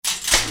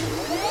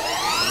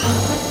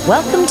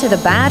Welcome to the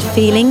Bad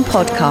Feeling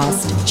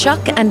Podcast.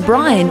 Chuck and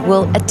Brian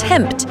will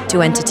attempt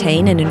to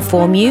entertain and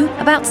inform you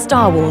about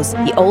Star Wars,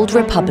 The Old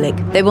Republic.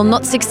 They will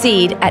not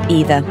succeed at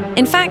either.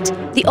 In fact,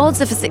 the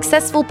odds of a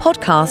successful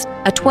podcast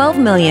are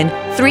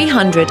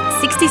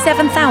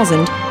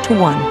 12,367,000 to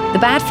 1. The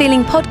Bad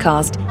Feeling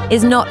Podcast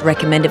is not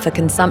recommended for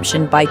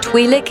consumption by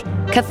Twi'lek,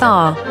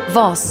 Cathar,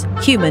 Voss,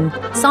 human,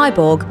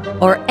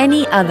 cyborg, or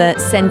any other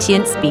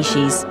sentient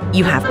species.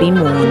 You have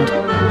been warned.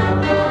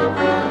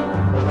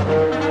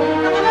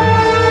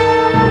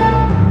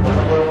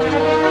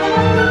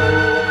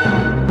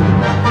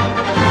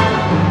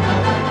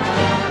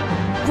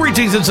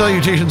 Greetings and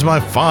salutations, my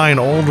fine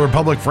Old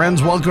Republic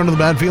friends. Welcome to the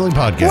Bad Feeling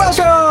Podcast.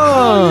 Welcome!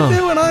 How you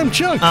doing? I'm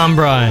Chuck. I'm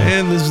Brian.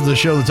 And this is the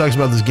show that talks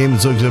about this game that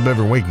soaks up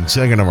every waking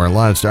second of our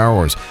lives, Star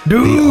Wars.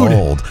 Dude! The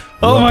Old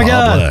Oh my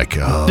God!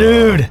 Oh,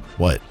 dude!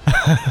 What?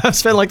 I've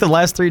spent like the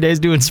last 3 days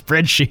doing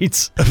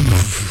spreadsheets.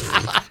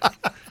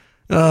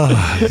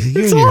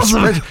 It's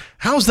awesome.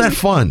 How's that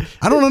fun?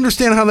 I don't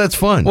understand how that's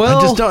fun. Well,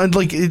 I just don't,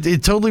 like,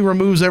 it totally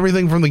removes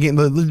everything from the game.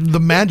 The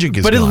magic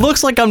is But gone. it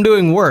looks like I'm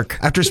doing work.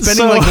 After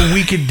spending like a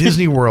week at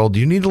Disney World,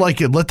 you need to let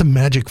the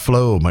magic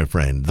flow, my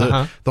friend.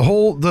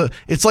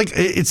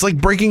 It's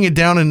like breaking it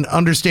down and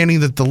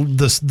understanding that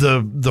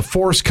the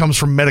force comes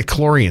from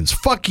midichlorians.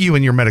 Fuck you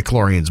and your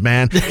midichlorians,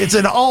 man. It's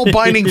an all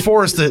binding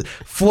force that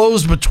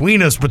flows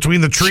between us,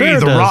 between the tree, Sure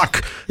the does.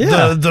 rock,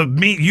 the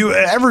meat,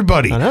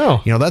 everybody. I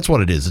know. You know, that's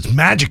what it is. It's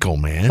magical,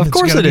 man. Of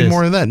course it's gotta it be is.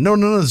 more than that. No,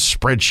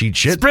 spreadsheet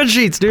shit.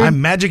 Spreadsheets, dude. I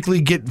magically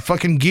get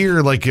fucking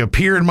gear like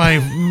appear in my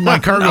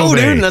cargo No,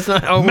 bay. dude, that's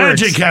not how it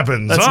Magic works.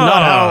 happens. That's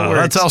not how it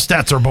works. That's how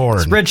stats are born.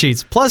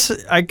 Spreadsheets. Plus,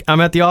 I'm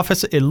at the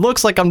office. It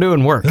looks like I'm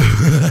doing work. So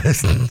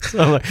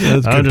I'm like,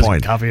 That's a I'm good just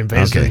point. Copy and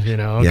pasting, Okay. you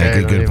know. Yeah,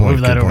 Okay, good point.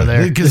 Move that over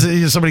there.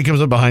 Because somebody comes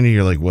up behind you,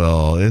 you're like,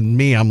 well, and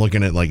me, I'm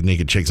looking at like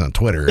naked chicks on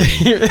Twitter.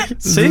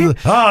 See?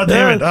 Oh,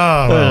 damn it.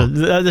 Oh, well.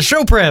 The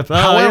show prep. Oh,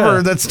 However,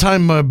 yeah. that's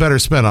time better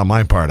spent on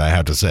my part, I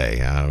have to say.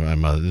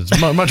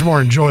 It's much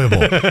more enjoyable. No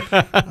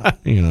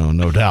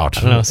doubt.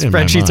 I don't know.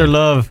 Spreadsheets are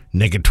love.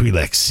 Naked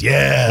Twi'leks.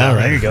 Yeah. All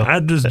right, there you go. I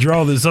just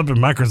draw this up in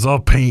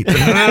Microsoft Paint.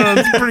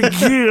 It's pretty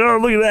cute. Oh,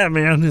 look at that,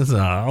 man. It's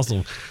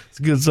awesome. It's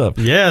good stuff.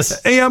 Yes.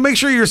 Hey, make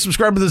sure you're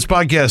subscribed to this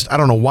podcast. I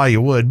don't know why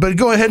you would, but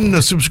go ahead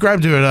and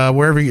subscribe to it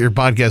wherever you get your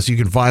podcast. You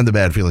can find the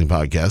Bad Feeling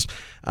Podcast.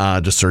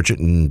 Just search it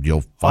and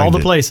you'll find all the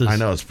it. places. I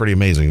know, it's pretty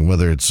amazing.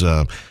 Whether it's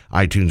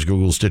iTunes,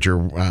 Google,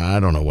 Stitcher, I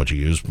don't know what you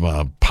use.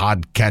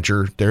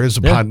 Podcatcher. There is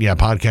a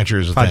Podcatcher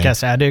is a thing.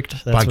 Podcast Addict.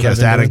 That's what I've Podcast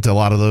been Addict, doing. a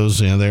lot of those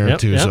there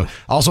too. Yep. So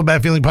also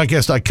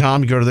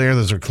badfeelingpodcast.com. You go to there.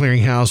 There's our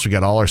clearinghouse. We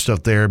got all our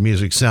stuff there: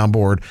 music,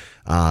 soundboard,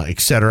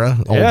 etc.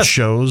 Old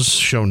shows,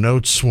 show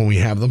notes when we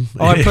have them.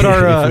 Oh, I put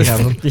our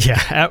if we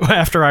have them.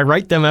 after I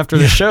write them after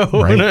the show,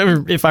 right.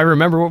 if I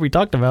remember what we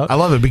talked about. I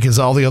love it because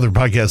all the other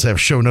podcasts have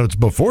show notes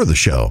before the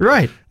show.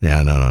 Right.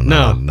 Yeah, no,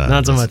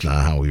 not so much. That's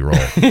not how we roll.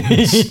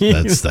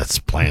 that's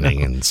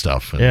planning and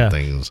stuff and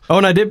things. Oh,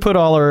 and I did put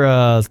all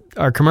our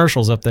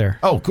commercials up there.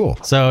 Oh, cool.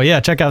 So yeah,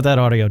 check out that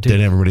audio too.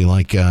 Did everybody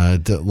like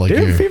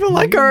Dude, people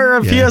like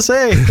our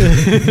PSA.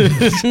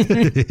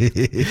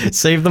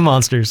 Save the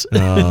monsters.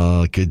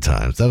 Oh, good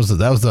times. That was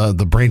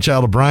the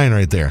brainchild of Brian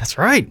right there. That's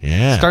right.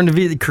 Yeah. Starting to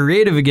be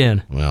creative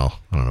again. Well,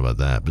 I don't know about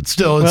that, but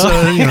still, it's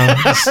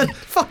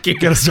Fuck you.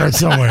 got to start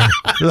somewhere.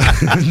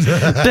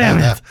 Damn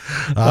it.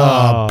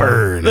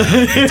 Burn.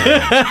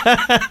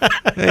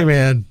 Hey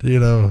man,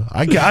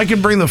 I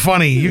can bring the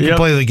funny. You can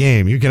play the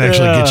game. You can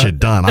actually get shit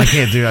done. I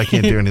can't do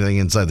anything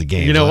inside the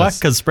game. You know what?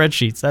 Because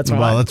spreadsheets. That's why.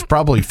 Well, that's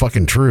probably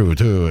fucking true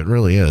too. It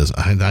really is.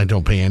 I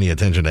don't pay any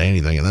attention to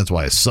anything, and that's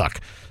why I suck.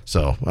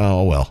 So,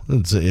 oh well,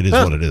 it is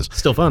what it is.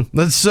 Still fun.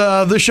 This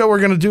show we're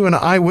going to do an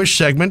I Wish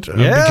segment Yeah.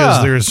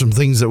 because there's some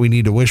things that we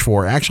need to wish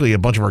for. Actually, a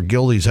bunch of our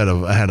guildies had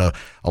a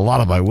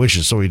lot of I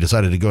Wishes, so we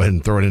decided to go ahead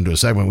and throw it into a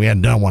segment. We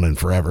hadn't done one in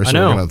forever, so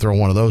we're going to throw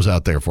one of those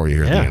out there for you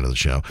here at the end of the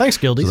show. Thanks,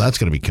 guildies. So that's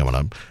going to be coming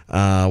up.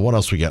 What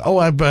else we got? Oh,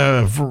 I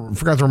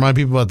forgot to remind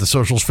people about the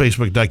socials,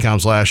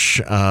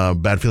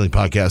 Facebook.com/Bad Feeling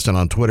Podcast, and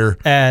on Twitter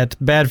at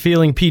Bad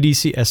Feeling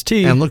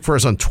PDCST. And look for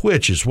us on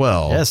Twitch as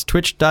well. Yes,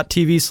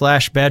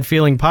 twitch.tv/Bad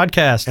Feeling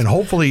Podcast. And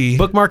hopefully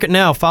bookmark it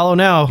now. Follow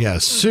now. Yeah,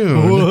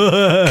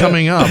 soon.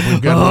 Coming up. We've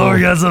got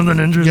we got something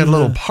interesting. We got a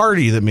little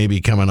party that may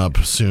be coming up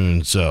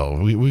soon. So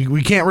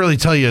we can't really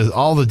tell you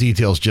all the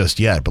details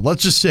just yet. But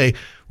let's just say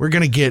we're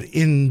going to get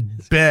in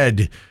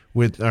bed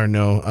with we're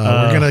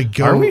gonna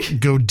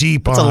go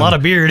deep. That's on a lot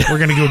of beard. We're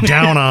gonna go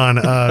down on.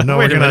 No,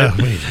 Wait we're gonna.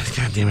 a Wait,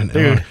 God damn it,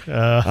 dude.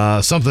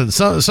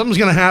 Something's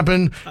gonna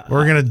happen.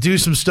 We're gonna do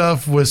some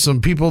stuff with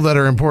some people that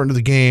are important to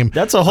the game.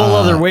 That's a whole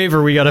other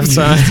waiver we gotta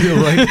sign.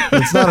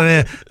 That's not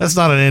an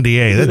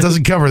NDA. That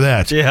doesn't cover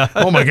that. Yeah.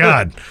 Oh my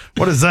God,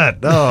 what is that?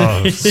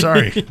 Oh,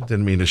 sorry,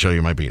 didn't mean to show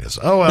you my penis.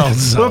 Oh well.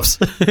 Whoops.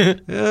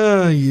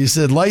 You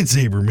said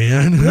lightsaber,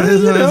 man.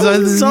 That's It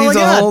all I means a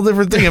got. whole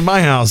different thing in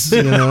my house.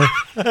 It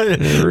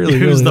really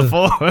Use the does.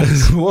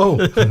 force. Whoa.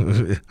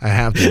 I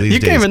have to these You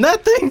days. came in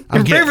that thing?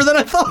 You're braver than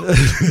I thought.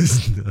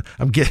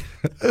 I'm getting.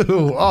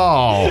 Ooh, oh.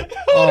 I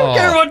don't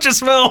care what you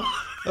smell.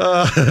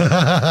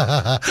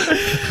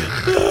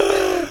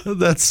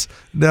 That's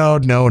no.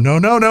 I'm not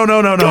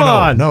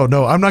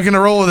going to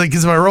roll with it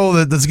because if I roll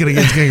with it, it's going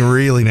to get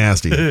really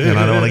nasty, and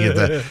I don't want to get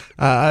that.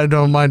 I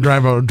don't mind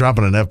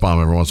dropping an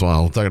F-bomb every once in a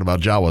while, talking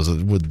about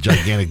Jawas with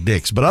gigantic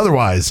dicks, but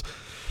otherwise,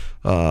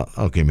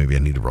 okay, maybe I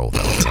need to roll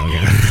with that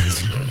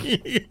one.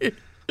 Okay.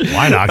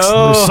 Linox,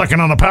 they're sucking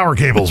on the power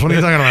cables. What are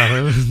you talking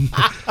about?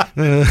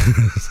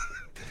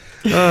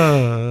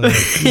 No,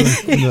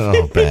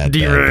 bad.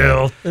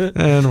 Derailed.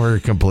 And we're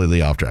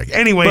completely off track.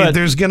 Anyway,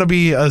 there's going to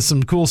be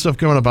some cool stuff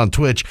coming up on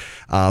Twitch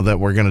that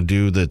we're going to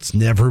do that's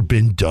never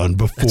been done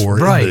before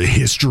in the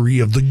history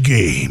of the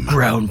game.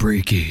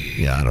 Groundbreaking.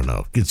 Yeah, I don't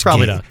know. It's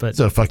probably not, but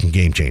it's a fucking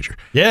game changer.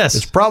 Yes.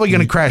 It's probably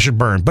going to crash and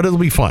burn, but it'll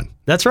be fun.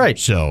 That's right.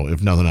 So,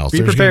 if nothing else,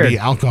 there's going to be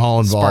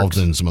alcohol involved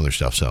and some other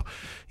stuff. So,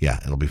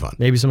 yeah, it'll be fun.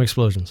 Maybe some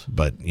explosions.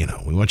 But, we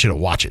want you to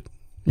watch it.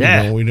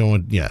 Yeah. We don't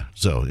want,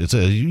 so it's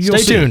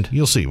Stay tuned.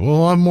 You'll see.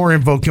 We'll have more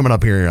info coming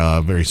up here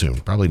very soon.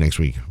 Probably next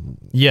week.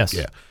 Yes.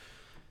 Yeah.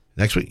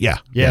 Next week? Yeah.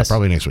 Yes. Yeah,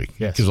 probably next week.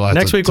 Yes.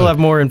 Next week we'll have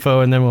more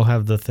info, and then we'll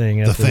have the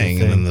thing. The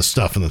thing, and then the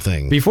stuff and the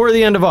thing. Before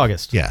the end of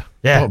August. Yeah.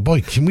 Yeah. Oh, boy,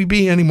 can we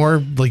be any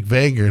more like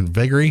vague or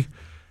vagary?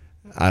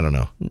 I don't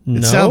know. No?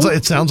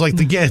 It sounds like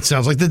the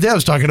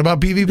devs talking about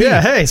PvP.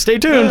 Yeah, hey, stay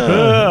tuned.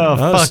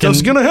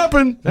 Stuff's gonna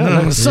happen.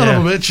 Son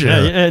of a bitch.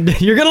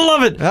 And you're gonna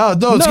love it. Oh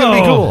no, it's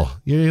gonna be cool.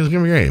 It's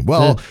gonna be great.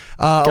 Well,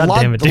 a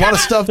lot of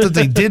stuff that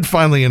they did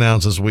finally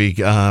announce this week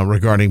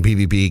regarding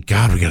PvP.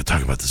 God, we gotta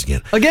talk about this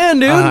again.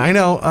 Again, dude. I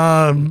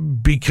know,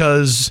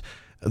 because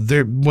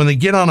when they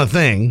get on a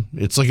thing,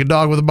 it's like a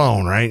dog with a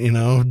bone, right? You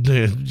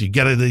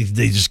gotta.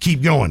 They just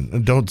keep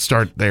going. Don't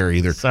start there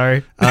either.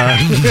 Sorry.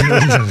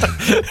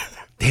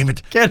 Damn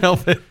it. Can't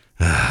help it.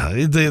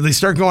 They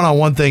start going on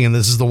one thing, and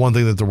this is the one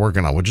thing that they're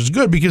working on, which is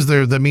good because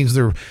that means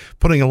they're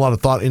putting a lot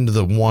of thought into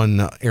the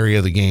one area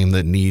of the game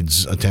that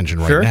needs attention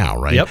right now,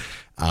 right? Yep.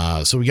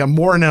 So we got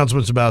more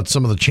announcements about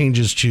some of the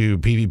changes to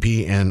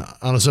PvP and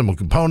unassembled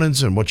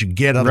components and what you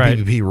get out of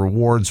PvP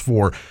rewards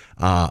for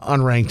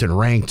unranked and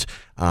ranked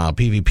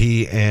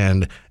PvP,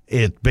 and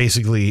it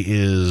basically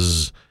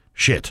is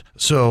shit.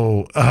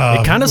 So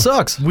it kind of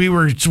sucks. We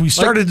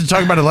started to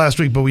talk about it last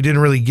week, but we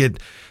didn't really get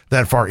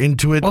that far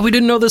into it. Well, we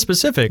didn't know the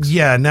specifics.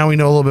 Yeah, now we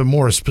know a little bit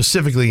more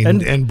specifically,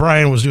 and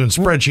Brian was doing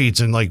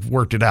spreadsheets and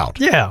worked it out.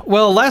 Yeah,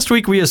 well, last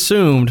week we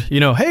assumed,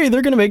 hey,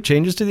 they're going to make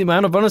changes to the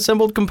amount of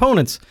unassembled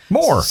components.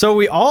 More. So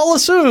we all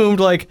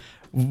assumed,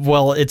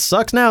 well, it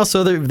sucks now,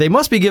 so they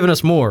must be giving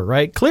us more,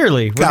 right?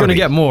 Clearly, we're going to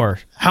get more.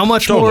 How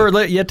much more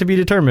yet to be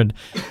determined?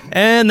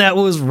 And that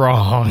was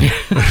wrong.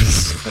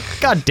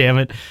 God damn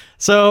it.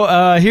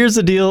 So here's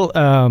the deal.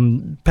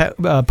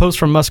 Post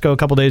from Musco a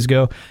couple days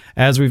ago.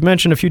 As we've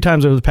mentioned a few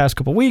times over the past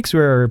couple weeks,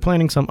 we're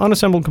planning some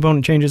unassembled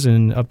component changes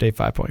in update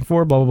 5.4,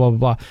 blah, blah, blah, blah,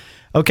 blah.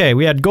 Okay,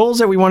 we had goals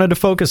that we wanted to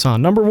focus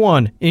on. Number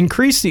 1,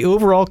 increase the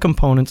overall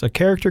components a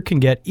character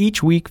can get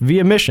each week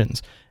via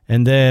missions.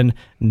 And then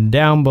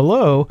down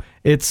below,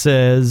 it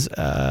says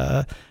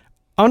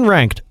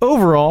unranked.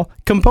 Overall,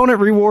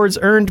 component rewards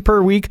earned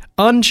per week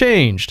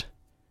unchanged.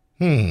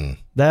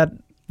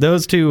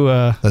 Those two...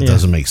 that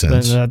doesn't make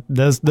sense.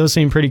 Those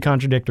seem pretty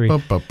contradictory.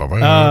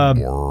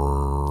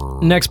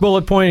 Next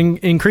bullet point,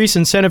 increase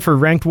incentive for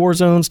ranked war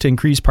zones to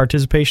increase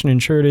participation,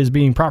 ensure it is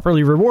being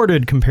properly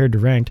rewarded compared to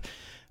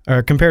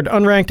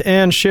unranked,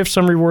 and shift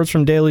some rewards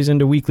from dailies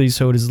into weeklies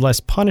so it is less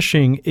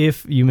punishing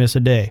if you miss a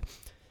day.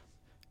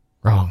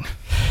 Wrong.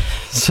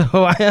 So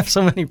I have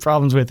so many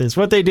problems with this.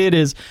 What they did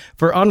is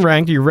for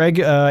unranked, your reg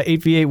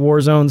 8v8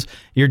 war zones,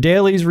 your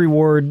dailies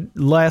reward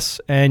less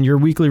and your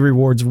weekly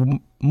rewards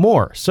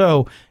more.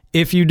 So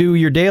if you do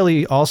your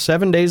daily all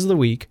 7 days of the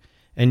week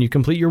and you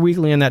complete your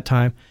weekly in that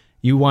time,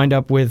 you wind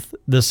up with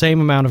the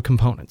same amount of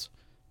components.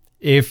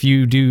 If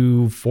you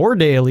do 4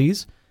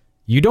 dailies,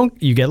 you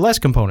get less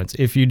components.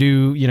 If you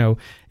do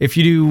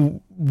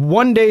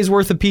 1 day's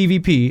worth of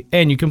PvP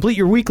and you complete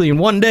your weekly in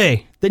 1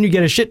 day, then you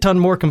get a shit ton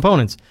more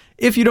components.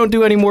 If you don't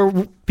do any more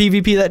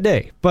PvP that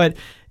day. But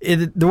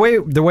the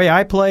way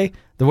I play,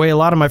 the way a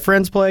lot of my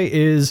friends play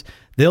is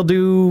they'll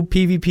do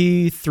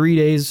PvP 3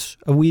 days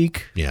a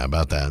week. Yeah,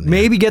 about that. Yeah.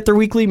 Maybe get their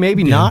weekly,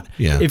 maybe not.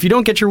 Yeah. If you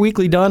don't get your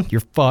weekly done,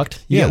 you're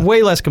fucked. You get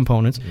way less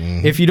components.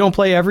 Mm-hmm. If you don't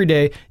play every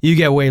day, you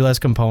get way less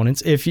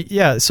components.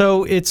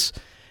 So it's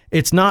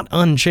not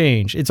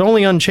unchanged. It's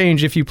only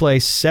unchanged if you play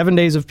 7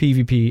 days of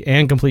PvP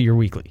and complete your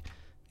weekly.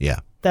 Yeah.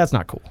 That's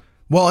not cool.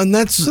 Well, and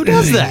who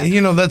does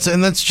that?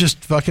 That's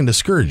just fucking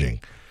discouraging.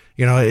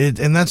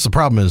 And that's the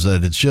problem is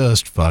that it's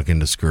just fucking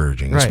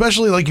discouraging, right.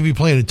 Especially if you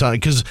play in a time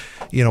because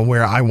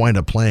where I wind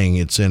up playing,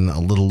 it's in a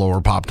little lower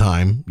pop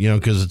time,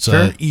 because it's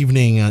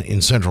evening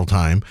in Central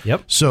Time.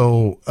 Yep.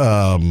 So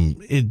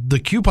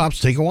the queue pops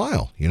take a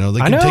while. They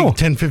can take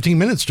 10, 15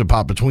 minutes to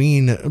pop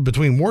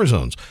between war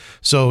zones.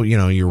 So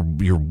you're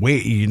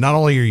not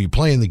only are you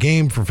playing the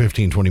game for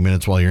 15, 20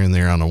 minutes while you're in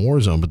there on a war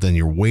zone, but then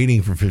you're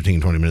waiting for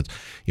 15, 20 minutes.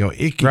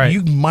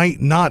 You might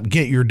not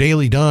get your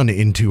daily done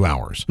in 2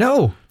 hours.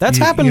 No, that's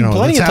happened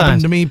plenty of times.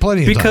 Happened to me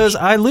plenty of times. Because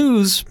I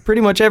lose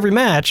pretty much every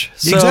match.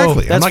 So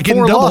exactly. That's I'm not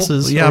getting 4 double.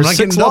 losses or I'm not 6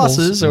 getting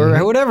losses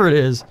or whatever it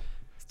is. It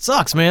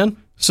sucks, man.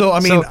 So,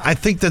 I mean, I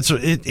think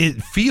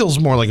it feels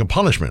more like a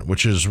punishment,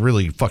 which is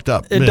really fucked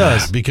up. It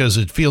does. Because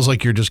it feels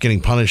like you're just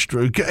getting punished.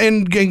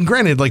 And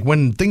granted, like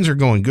when things are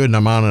going good and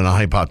I'm on in a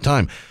high-pop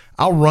time,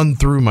 I'll run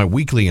through my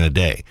weekly in a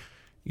day.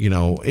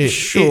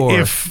 Sure.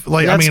 If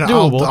like, that's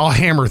doable. I'll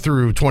hammer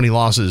through 20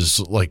 losses,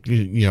 like,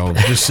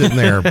 just sitting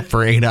there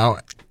for 8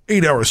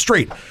 hours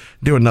straight,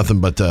 doing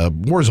nothing but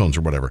war zones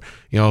or whatever,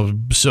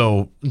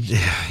 so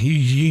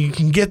you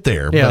can get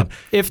there. Yeah.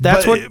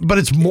 But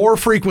it's more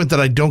frequent that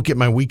I don't get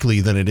my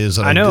weekly than it is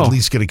that I at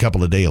least get a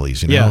couple of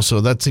dailies, so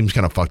that seems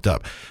kind of fucked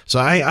up. So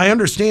I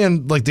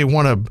understand, like, they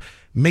want to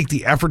make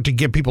the effort to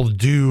get people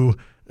to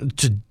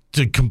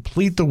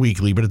complete the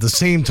weekly, but at the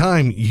same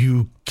time,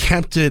 you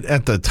kept it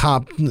at the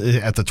top,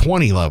 at the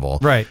 20 level,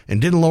 right, and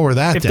didn't lower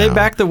that if down. If they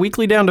back the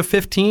weekly down to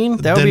 15,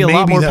 that would be a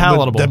lot more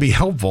palatable. That'd be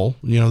helpful.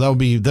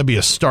 That'd be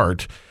a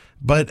start.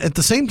 But at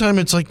the same time,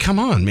 it's like, come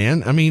on,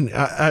 man. I mean,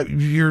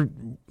 you're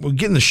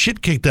getting the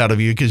shit kicked out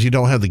of you because you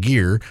don't have the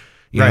gear,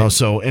 you know.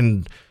 So,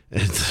 and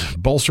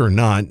bolster or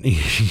not,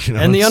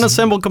 and the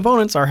unassembled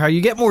components are how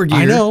you get more gear.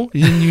 I know,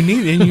 and you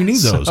need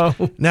those.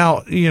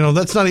 Now,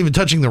 that's not even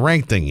touching the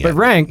ranked thing yet. But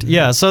ranked,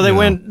 yeah. So they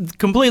went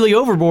completely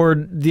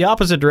overboard the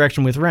opposite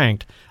direction with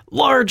ranked.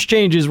 Large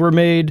changes were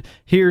made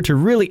here to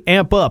really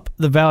amp up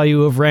the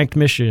value of ranked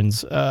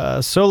missions.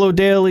 Solo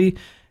daily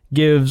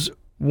gives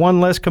one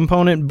less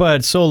component,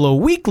 but solo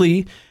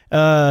weekly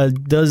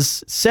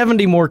does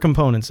 70 more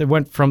components. It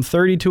went from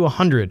 30 to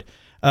 100.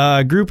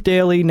 Group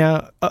daily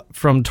now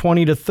from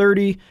 20 to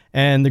 30,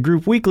 and the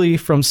group weekly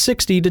from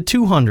 60 to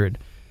 200.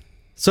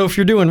 So if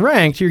you're doing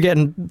ranked, you're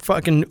getting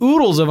fucking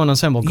oodles of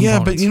unassembled components.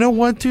 Yeah, but you know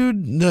what, dude?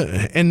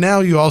 And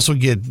now you also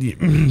get,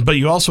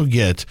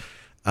 it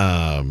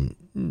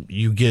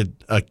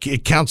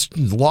counts,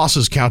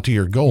 losses count to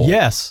your goal.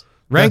 Yes.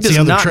 Ranked is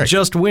not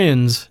just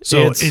wins.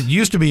 So it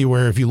used to be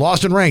where if you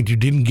lost in ranked, you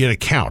didn't get a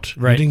count.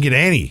 Right. You didn't get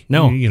any.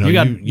 No.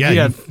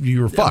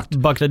 You were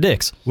fucked. Bucket of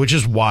dicks. Which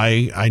is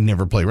why I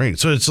never play ranked.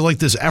 So it's like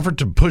this effort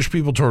to push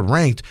people toward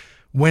ranked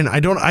when I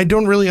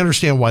don't really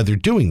understand why they're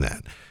doing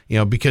that.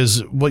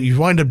 Because what you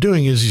wind up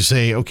doing is you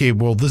say, okay,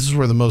 well, this is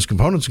where the most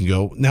components can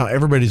go. Now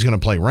everybody's going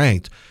to play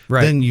ranked.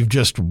 Right. Then you've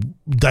just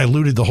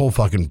diluted the whole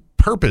fucking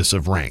purpose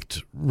of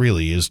ranked,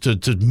 really, is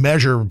to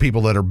measure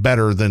people that are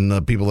better than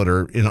the people that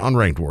are in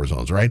unranked war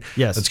zones, right?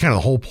 Yes. That's kind of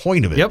the whole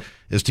point of it. Yep.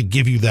 Is to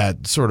give you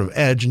that sort of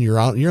edge, and you're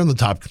in the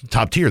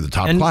top tier, the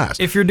top class.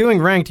 If you're doing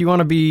ranked, you want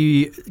to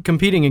be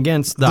competing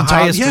against the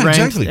highest ranked.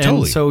 Exactly,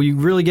 totally. So you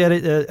really get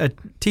it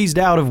teased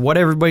out of what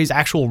everybody's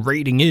actual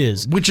rating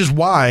is. Which is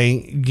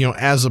why,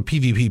 as a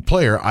PvP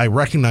player, I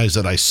recognize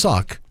that I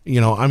suck. I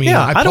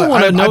don't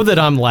want to know that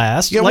I'm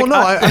last. Yeah,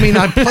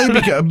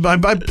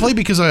 I play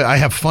because I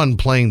have fun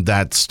playing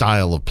that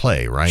style of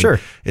play, right? Sure.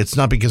 It's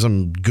not because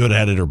I'm good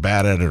at it or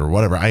bad at it or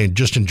whatever. I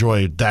just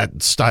enjoy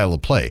that style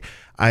of play.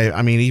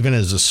 I mean, even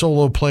as a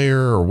solo player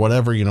or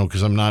whatever,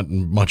 because I'm not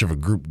much of a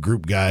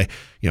group guy,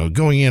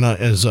 going in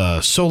as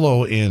a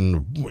solo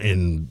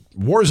in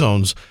war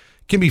zones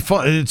can be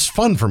fun. It's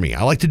fun for me.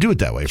 I like to do it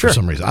that way for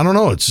some reason. I don't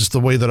know. It's just the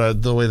way that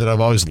I've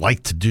always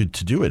liked to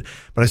do it.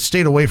 But I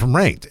stayed away from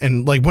ranked.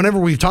 And like whenever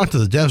we've talked to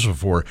the devs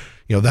before,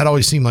 that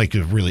always seemed like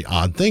a really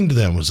odd thing to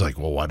them. It was like,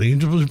 well, why don't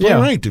you play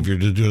ranked if you're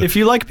doing it? If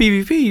you like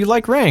PvP, you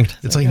like ranked.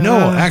 It's like, no,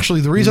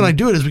 actually, the reason I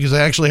do it is because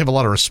I actually have a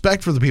lot of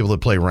respect for the people that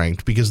play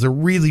ranked because they're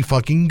really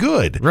fucking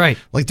good. Right.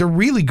 Like they're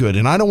really good.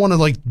 And I don't want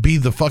to be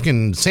the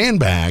fucking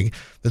sandbag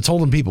that's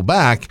holding people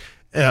back.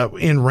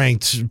 In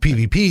ranked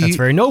PvP. That's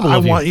very noble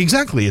of you.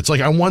 Exactly. It's like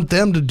I want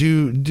them to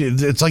do.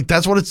 It's like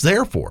that's what it's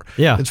there for.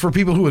 Yeah. It's for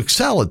people who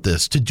excel at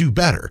this to do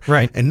better.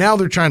 Right. And now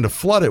they're trying to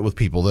flood it with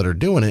people that are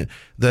doing it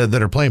that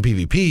are playing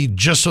PvP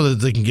just so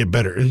that they can get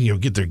better.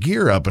 Get their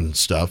gear up and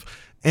stuff.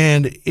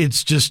 And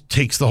it's just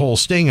takes the whole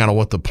sting out of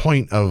what the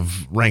point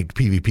of ranked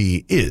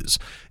PvP is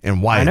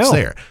and why it's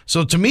there.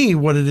 So to me,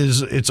 what it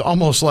is, it's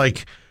almost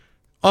like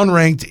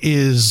unranked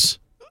is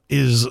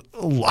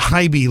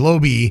high B, low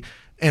B.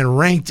 And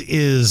ranked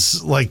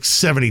is like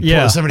 70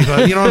 plus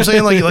 75. You know what I'm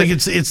saying? Like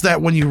it's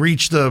that when you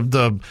reach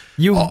the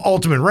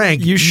ultimate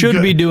rank, you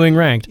should be doing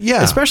ranked.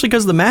 Yeah, especially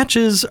because the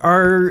matches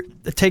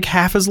take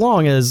half as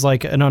long as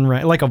like an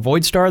unranked, like a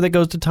Void Star that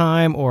goes to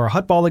time or a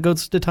Hut Ball that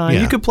goes to time.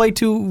 Yeah. You could play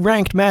 2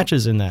 ranked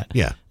matches in that.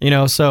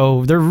 Yeah,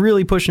 so they're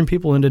really pushing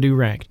people in to do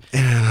ranked.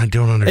 And I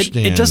don't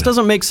understand. It just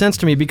doesn't make sense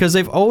to me because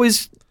they've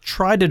always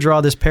tried to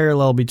draw this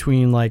parallel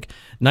between like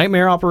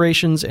Nightmare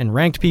Operations and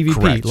ranked PvP.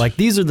 Correct. Like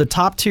these are the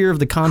top tier of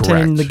the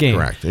content in the game.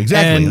 Correct.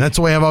 Exactly. And that's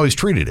the way I've always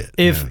treated it.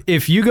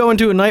 If you go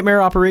into a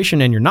Nightmare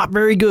Operation and you're not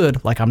very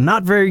good, like I'm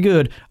not very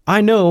good,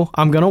 I know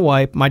I'm going to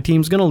wipe, my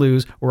team's going to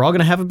lose, we're all going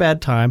to have a bad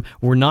time,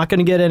 we're not going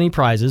to get any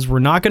prizes, we're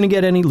not going to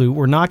get any loot,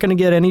 we're not going to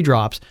get any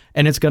drops,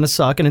 and it's going to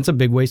suck and it's a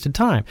big waste of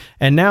time.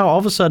 And now all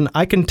of a sudden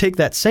I can take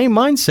that same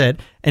mindset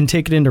and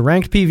take it into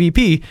ranked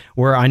PvP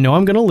where I know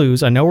I'm going to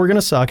lose, I know we're going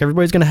to suck,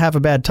 everybody's going to have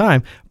a bad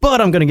time,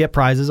 but I'm going to get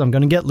prizes, I'm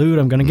going to get loot,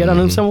 I'm going to get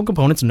unassembled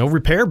components, no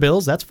repair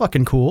bills, that's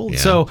fucking cool. Yeah.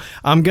 So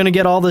I'm going to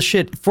get all the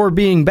shit for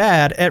being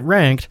bad at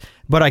ranked,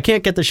 but I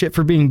can't get the shit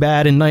for being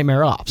bad in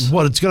Nightmare Ops.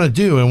 What it's going to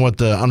do and what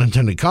the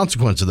unintended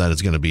consequence of that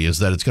is going to be is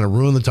that it's going to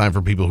ruin the time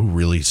for people who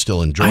really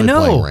still enjoy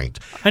playing ranked.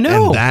 I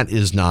know. And that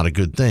is not a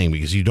good thing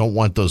because you don't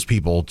want those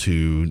people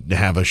to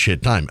have a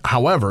shit time.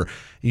 However,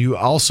 you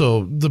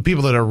also, the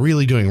people that are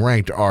really doing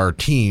ranked are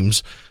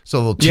teams.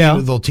 So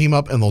they'll team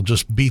up and they'll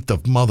just beat the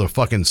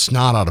motherfucking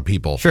snot out of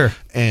people. Sure.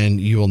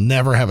 And you will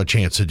never have a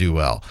chance to do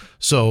well.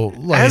 So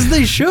like, as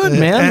they should,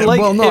 man.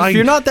 If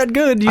you're not that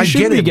good, you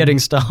should be getting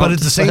stopped. But at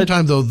the same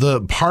time, though,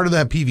 the part of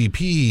that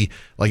PvP,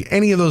 like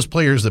any of those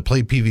players that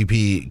play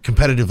PvP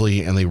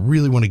competitively and they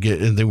really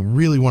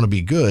want to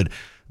be good,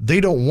 they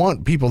don't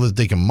want people that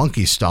they can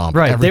monkey stomp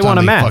every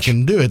time they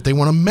fucking do it. They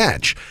want a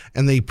match,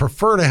 and they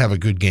prefer to have a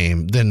good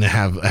game than to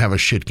have a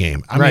shit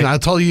game. I mean, I'll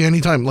tell you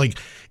anytime, like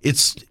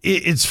it's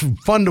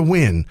fun to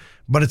win,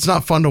 but it's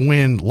not fun to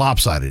win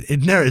lopsided.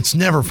 It's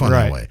never fun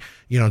that way.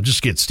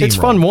 Just get steamrolled. It's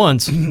fun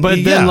once,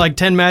 but then like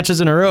 10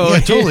 matches in a row. Yeah,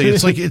 totally.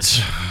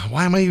 It's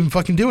why am I even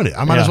fucking doing it?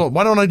 I might as well.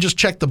 Why don't I just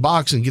check the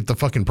box and get the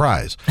fucking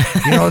prize?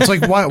 It's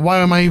like why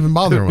am I even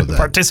bothering with that?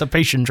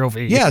 Participation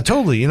trophy. Yeah,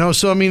 totally.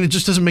 So I mean, it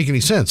just doesn't make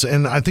any sense.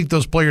 And I think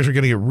those players are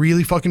going to get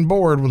really fucking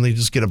bored when they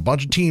just get a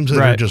bunch of teams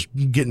that are just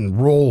getting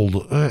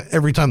rolled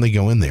every time they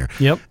go in there.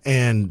 Yep.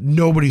 And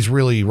nobody's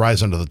really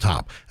rising to the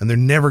top, and they're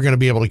never going to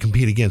be able to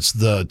compete against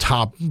the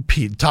top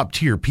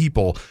tier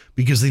people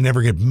because they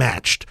never get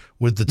matched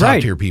with the top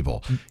tier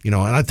people, and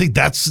I think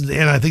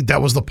that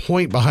was the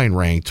point behind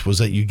ranked, was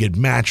that you get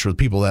matched with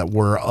people that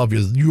were of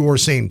your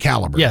same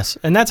caliber. Yes,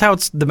 and that's how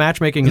the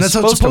matchmaking is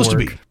supposed to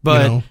be.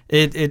 But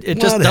it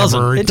just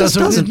doesn't. It just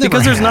doesn't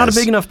because there's not a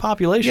big enough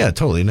population. Yeah,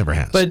 totally, it never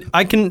has. But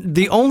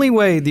the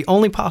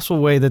only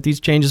possible way that these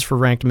changes for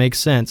ranked make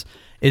sense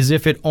is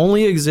if it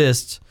only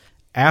exists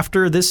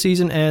after this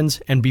season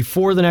ends and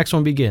before the next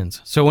one begins.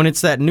 So when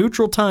it's that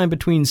neutral time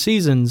between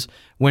seasons,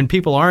 when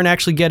people aren't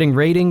actually getting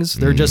ratings,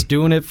 they're just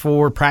doing it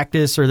for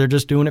practice or they're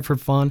just doing it for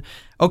fun.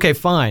 Okay,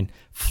 fine.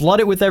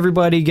 Flood it with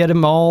everybody, get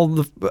them all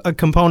the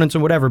components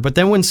and whatever. But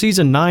then when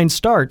season 9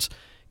 starts,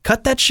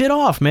 cut that shit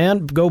off,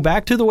 man. Go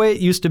back to the way it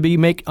used to be.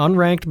 Make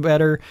unranked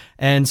better.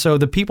 And so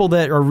the people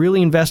that are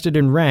really invested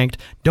in ranked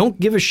don't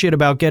give a shit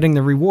about getting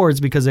the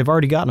rewards because they've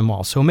already gotten them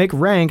all. So make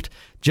ranked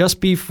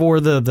just be for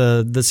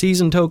the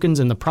season tokens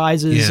and the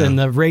prizes and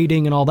the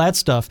rating and all that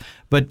stuff.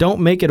 But don't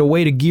make it a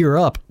way to gear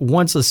up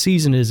once a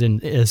season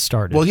is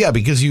started. Well, yeah,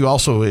 because you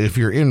also, if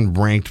you're in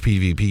ranked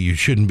PvP, you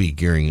shouldn't be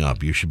gearing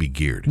up. You should be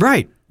geared.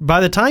 Right. By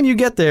the time you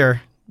get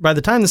there, by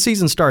the time the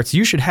season starts,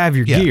 you should have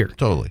your gear.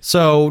 Totally.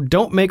 So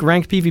don't make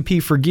ranked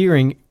PvP for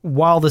gearing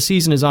while the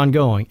season is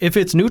ongoing. If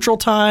it's neutral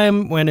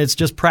time, when it's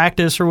just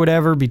practice or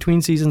whatever,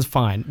 between seasons,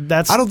 fine.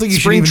 That's I don't think you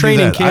spring should even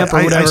training do that. camp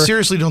or whatever. I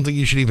seriously don't think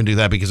you should even do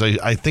that because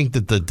I think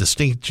that the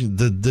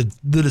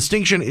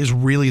distinction is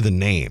really the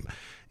name.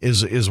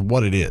 Is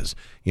what it is.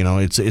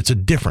 It's a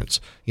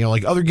difference.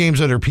 Like other games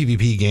that are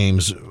PvP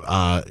games,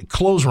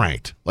 close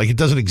ranked. Like it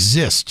doesn't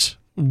exist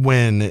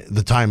when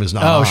the time is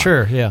not on. Oh,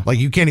 sure, yeah. Like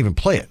you can't even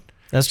play it.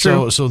 That's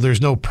true. So there's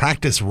no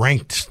practice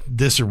ranked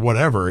this or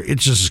whatever.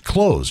 It's just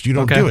closed. You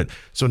don't do it.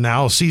 So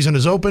now season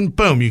is open.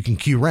 Boom, you can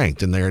queue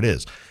ranked, and there it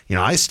is.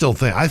 I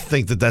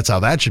think that that's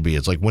how that should be.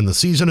 It's like when the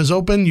season is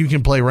open, you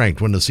can play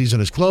ranked. When the season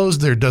is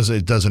closed, it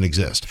doesn't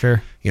exist.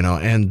 Sure.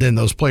 And then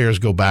those players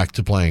go back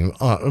to playing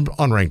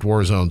unranked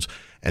war zones.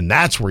 And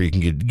that's where you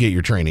can get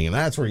your training. And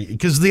that's where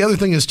because the other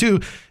thing is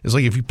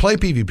like if you play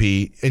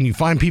PvP and you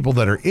find people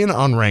that are in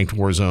unranked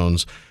war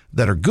zones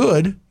that are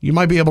good, you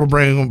might be able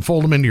to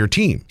fold them into your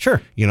team.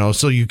 Sure.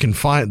 So you can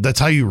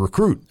that's how you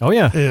recruit. Oh,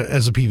 yeah.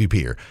 As a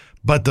PvPer.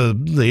 But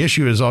the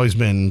issue has always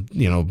been,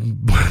 they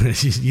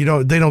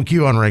don't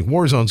queue unranked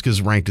war zones because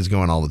ranked is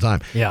going all the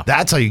time. Yeah.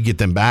 That's how you get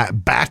them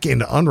back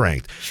into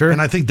unranked. Sure. And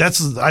I think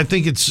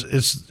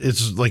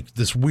it's like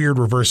this weird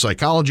reverse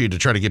psychology to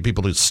try to get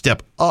people to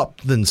step up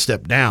than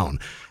step down.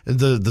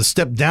 The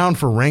step down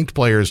for ranked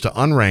players to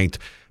unranked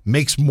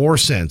makes more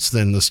sense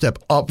than the step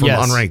up from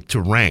unranked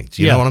to ranked.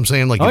 You know what I'm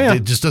saying? Like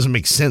it just doesn't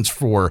make sense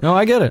for. No,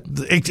 I get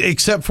it.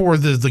 Except for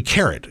the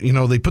carrot.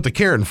 They put the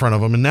carrot in front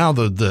of them, and now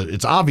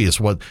it's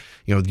obvious what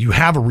you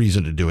have a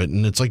reason to do it,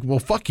 and it's like, well,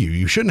 fuck you.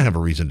 You shouldn't have a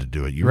reason to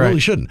do it. You really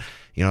shouldn't.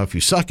 If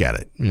you suck at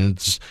it.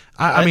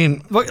 I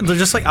mean, look, they're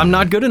just like, I'm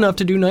not good enough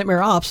to do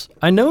Nightmare Ops.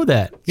 I know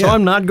that, so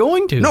I'm not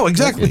going to. No,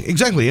 exactly.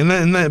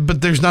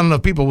 But there's not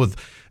enough people with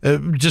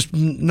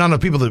not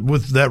enough people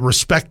that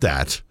respect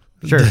that.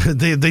 Sure.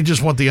 They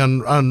just want the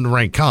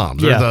unranked comms.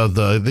 Yeah. Or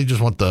they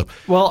just want the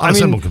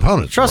unassembled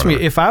components. Trust me,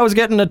 if I was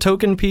getting a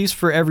token piece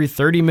for every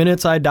 30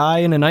 minutes I die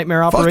in a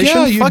nightmare operation,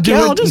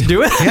 I'll just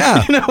do it.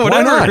 Yeah. Whatever.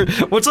 Why not?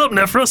 What's up,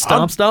 Nephra?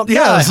 Stomp.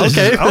 Yeah.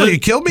 Okay. Oh, you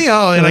killed me?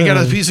 Oh, and I got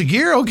a piece of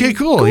gear? Okay,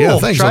 cool. Yeah,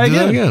 thanks. Try I'll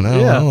do again. that again.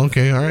 Yeah. Oh,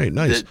 okay. All right.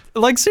 Nice.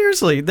 Like,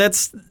 seriously,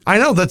 that's... I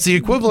know. That's the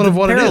equivalent of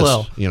what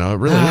parallel. it is. It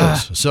really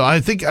is. So I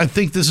think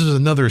this is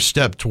another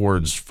step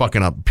towards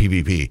fucking up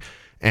PvP.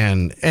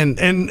 And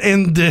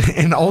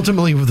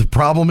ultimately the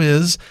problem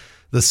is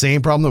the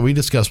same problem that we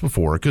discussed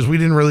before, because we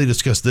didn't really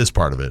discuss this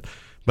part of it.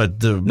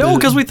 But no,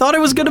 because we thought it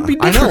was going to be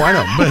different. I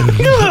know, but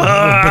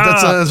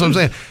that's what I'm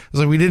saying. It's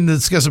like we didn't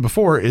discuss it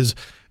before.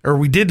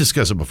 We did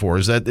discuss it before.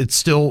 Is that it's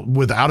still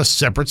without a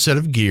separate set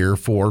of gear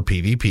for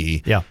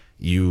PvP. Yeah,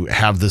 you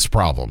have this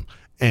problem.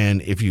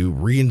 And if you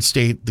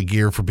reinstate the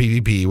gear for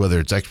PvP, whether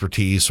it's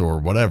expertise or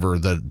whatever,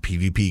 the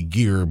PvP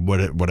gear,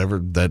 whatever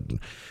that,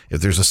 if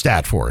there's a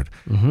stat for it,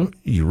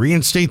 you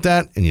reinstate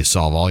that and you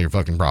solve all your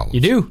fucking problems. You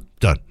do.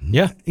 Done.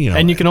 Yeah.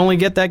 And you can only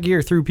get that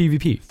gear through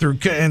PvP.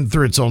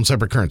 Through its own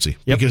separate currency.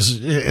 Yep.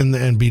 Because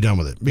and be done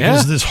with it.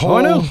 Because this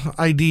whole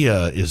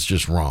idea is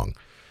just wrong.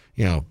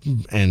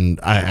 And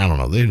I don't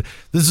know.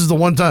 This is the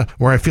one time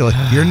where I feel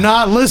like you're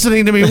not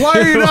listening to me. Why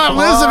are you not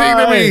listening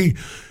to me?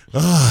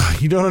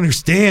 You don't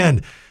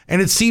understand.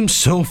 And it seems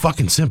so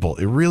fucking simple.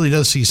 It really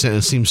does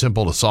seem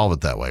simple to solve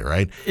it that way,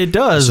 right? It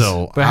does.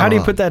 But how do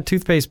you put that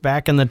toothpaste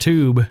back in the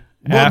tube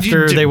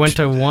after they went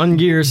to one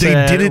gear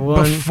set? They did it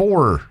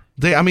before.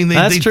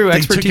 That's true.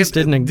 Expertise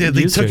didn't.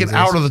 They took it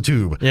out of the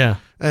tube. Yeah.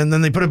 And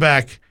then they put it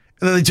back.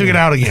 And then they took it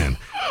out again.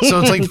 So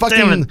it's like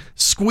fucking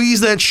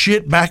squeeze that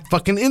shit back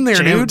fucking in there,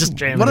 dude. Just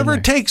jam whatever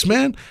it takes,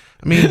 man.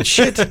 I mean,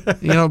 shit.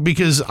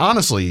 Because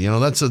honestly,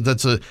 that's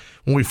a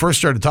when we first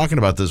started talking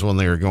about this when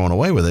they were going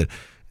away with it,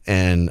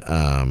 and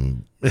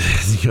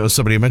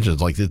somebody mentioned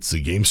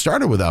the game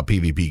started without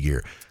PvP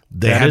gear.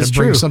 They had to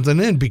bring something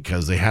in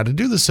because they had to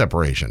do the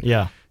separation.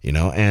 Yeah.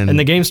 And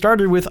the game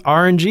started with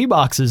RNG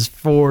boxes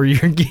for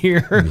your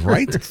gear,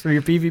 right? For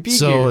your PvP gear.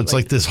 So it's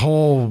like this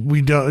whole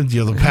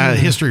the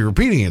history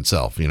repeating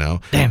itself.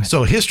 Damn it.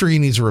 So history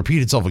needs to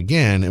repeat itself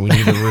again, and we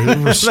need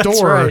to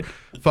restore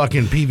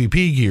fucking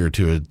PvP gear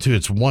to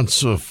its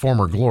once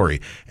former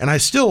glory. And I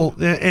still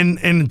and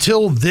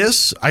until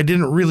this, I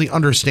didn't really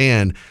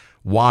understand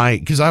why,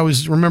 because I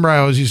always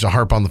used to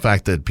harp on the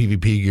fact that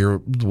PvP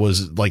gear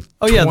was like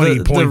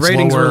 20 points the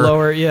ratings lower,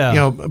 were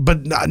lower,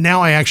 but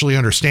now I actually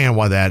understand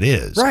why that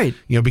is. Right.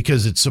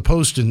 Because it's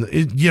supposed to,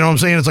 you know what I'm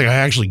saying? It's like I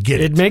actually get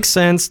it. It makes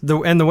sense.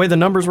 And the way the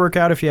numbers work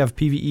out, if you have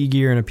PvE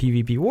gear in a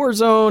PvP war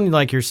zone,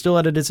 like you're still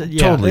at a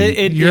disadvantage.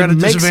 Totally. You're at a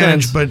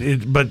disadvantage,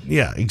 sense. but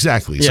yeah,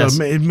 exactly. Yes.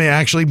 So it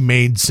actually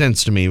made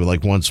sense to me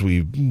like once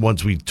we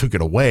took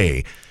it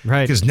away.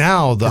 Right. Because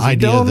now the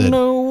idea you don't that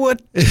know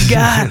what you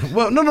got.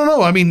 Well,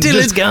 no. I mean,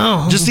 it's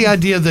gone. Just the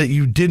idea that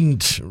you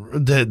didn't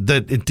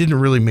that it didn't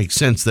really make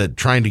sense that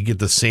trying to get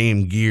the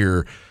same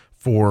gear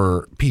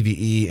for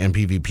PvE and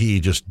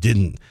PvP just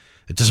didn't.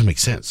 It doesn't make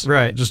sense.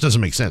 Right. It just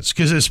doesn't make sense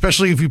because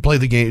especially if you play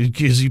the game,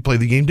 because you play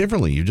the game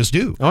differently, you just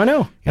do. Oh, I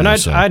know.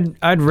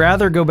 I'd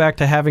rather go back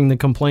to having the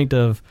complaint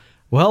of,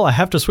 well, I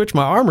have to switch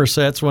my armor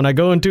sets when I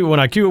queue a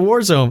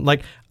Warzone.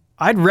 Like,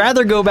 I'd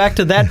rather go back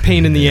to that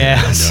pain in the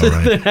ass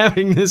than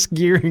having this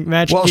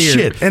match gear. Well,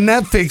 shit. And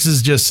that fix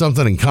is just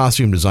something in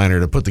Costume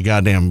Designer to put the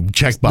goddamn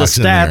checkbox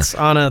in there. The stats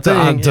on a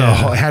thing. To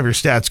have your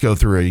stats go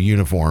through a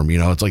uniform.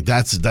 It's like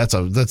that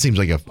seems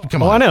like a,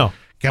 come on. Oh,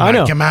 I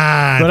know. Come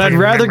on. But I'd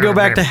rather go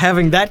back to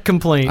having that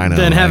complaint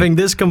than having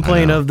this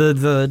complaint of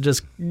the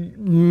just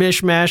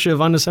mishmash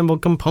of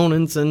unassembled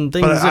components and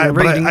things.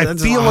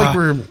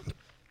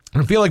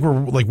 I feel like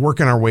we're like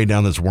working our way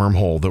down this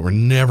wormhole that we're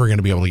never going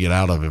to be able to get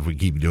out of if we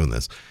keep doing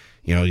this.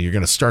 You're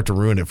going to start to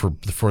ruin it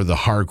for the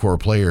hardcore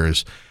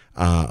players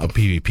of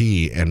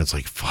PvP, and it's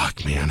like,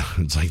 fuck, man.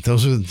 It's like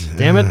those are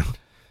damn it.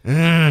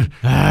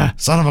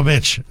 Son of a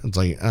bitch. It's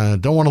like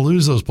don't want to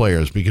lose those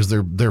players because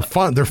they're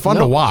fun. They're fun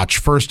to watch.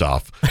 First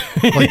off,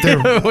 like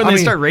when they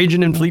start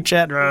raging in fleet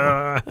chat,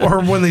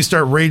 or when they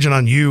start raging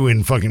on you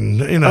in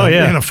fucking in a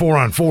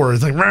 4-on-4.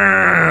 It's like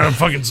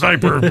fucking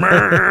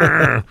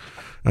sniper.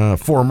 4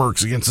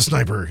 mercs against a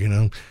sniper,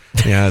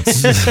 Yeah,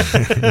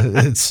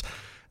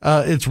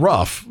 it's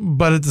rough,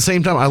 but at the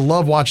same time, I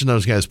love watching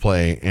those guys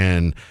play.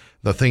 And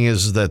the thing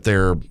is that they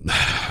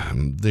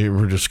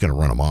were just going to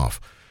run them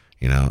off,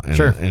 And,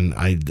 sure. And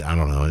I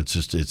don't know. It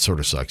sort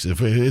of sucks. If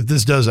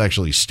this does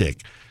actually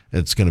stick,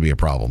 it's going to be a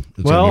problem.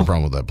 It's going to be a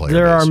problem with that player.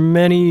 There are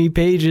many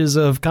pages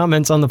of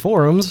comments on the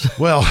forums.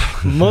 Well,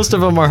 most of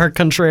them are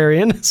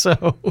contrarian.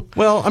 So,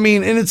 well, I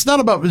mean, and it's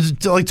not about,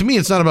 like, to me,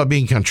 it's not about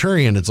being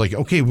contrarian. It's like,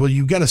 okay, well,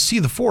 you got to see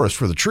the forest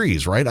for the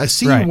trees, right? I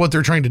see what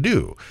they're trying to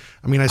do.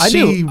 I mean, I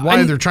see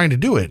why they're trying to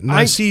do it, and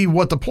I see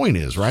what the point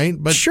is, right?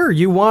 But sure,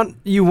 you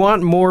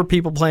want more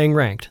people playing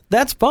ranked.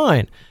 That's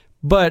fine.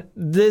 But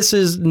this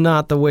is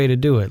not the way to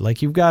do it. Like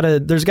there's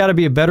got to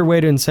be a better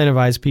way to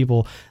incentivize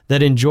people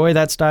that enjoy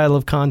that style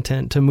of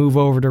content to move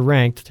over to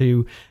ranked,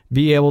 to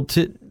be able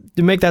to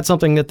make that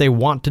something that they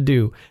want to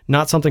do,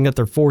 not something that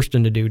they're forced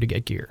into do to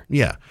get gear.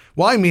 Yeah.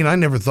 Well, I mean, I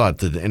never thought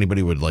that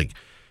anybody would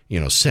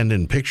send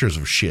in pictures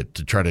of shit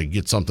to try to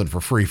get something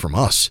for free from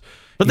us.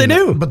 But they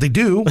do. But they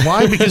do.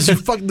 Why? Because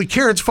the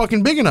carrot's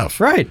fucking big enough.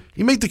 Right.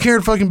 You make the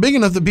carrot fucking big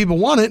enough that people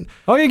want it.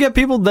 Oh, you get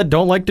people that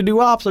don't like to do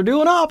ops are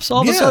doing ops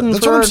all of a sudden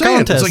that's for what I'm saying.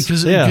 contests. It's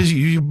like because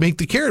you make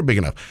the carrot big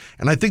enough.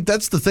 And I think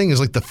that's the thing is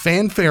like the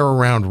fanfare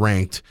around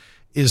ranked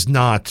has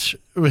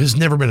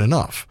never been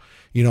enough.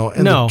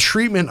 The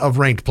treatment of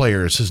ranked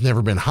players has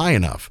never been high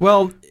enough.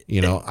 Well,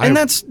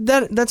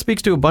 that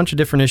speaks to a bunch of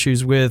different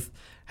issues with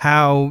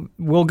how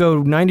we'll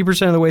go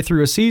 90% of the way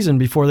through a season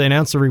before they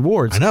announce the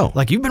rewards. I know.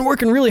 Like, you've been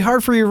working really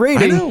hard for your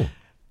rating. I know.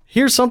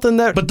 Here's something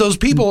that... But those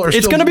people are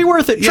it's going to be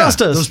worth it.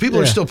 Trust us. Those people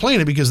are still playing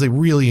it because they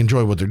really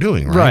enjoy what they're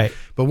doing, right? Right.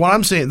 But what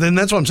I'm saying, then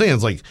that's what I'm saying.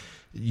 It's like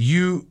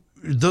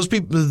those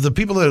people, the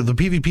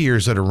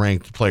PvPers that are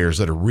ranked players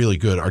that are really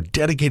good are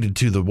dedicated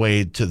to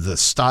the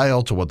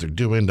style, to what they're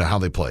doing, to how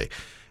they play.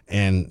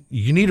 And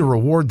you need to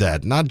reward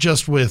that, not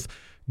just with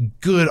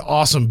good,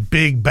 awesome,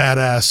 big,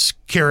 badass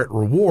carrot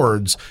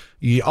rewards.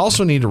 You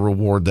also need to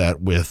reward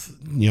that with,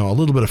 a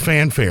little bit of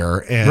fanfare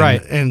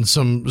and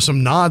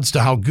some nods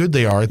to how good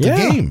they are at the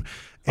game.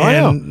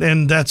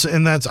 And that's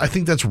I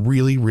think that's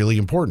really, really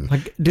important.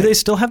 Like, do they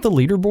still have the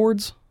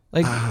leaderboards?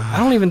 Like, I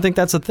don't even think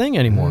that's a thing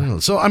anymore.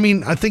 So, I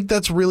mean, I think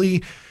that's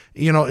really,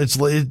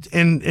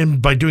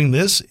 and by doing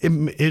this,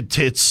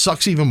 it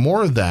sucks even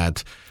more of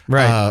that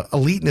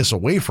eliteness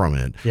away from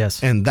it.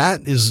 Yes. And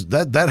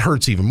that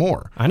hurts even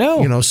more. I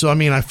know. So, I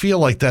mean, I feel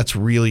like that's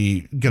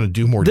really going to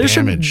do more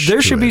damage.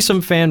 There should be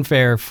some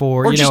fanfare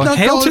for,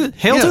 hail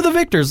to the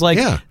victors. Like,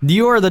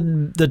 you are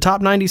the top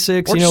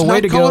 96, or just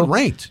way to go. Call it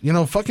ranked.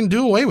 Fucking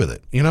do away with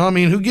it. I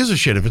mean, who gives a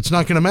shit? If it's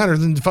not going to matter,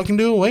 then fucking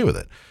do away with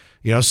it.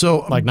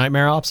 So like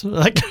Nightmare Ops,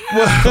 like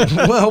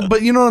well,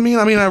 but you know what I mean.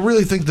 I mean, I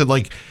really think that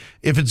like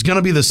if it's going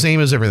to be the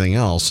same as everything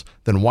else,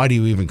 then why do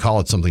you even call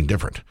it something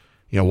different?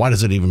 Why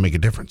does it even make a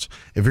difference?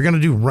 If you're going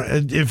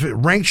to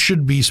ranked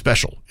should be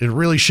special. It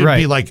really should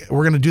be like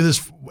we're going to do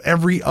this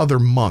every other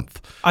month.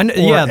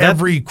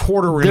 Every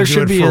quarter we're going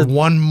to do it for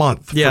 1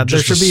 month. Yeah, there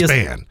should be a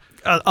span.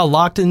 A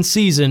locked-in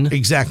season.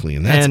 Exactly,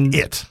 and that's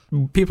it.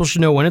 People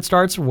should know when it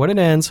starts, when it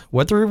ends,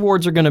 what the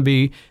rewards are going to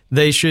be.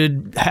 They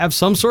should have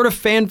some sort of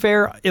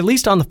fanfare, at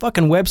least on the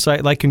fucking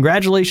website, like,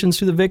 congratulations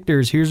to the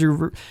victors. Here's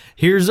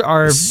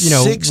our,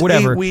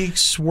 6-8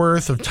 weeks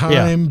worth of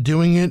time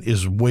doing it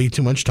is way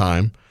too much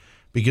time.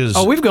 Because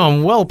we've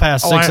gone well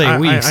past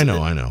 6-8 weeks. I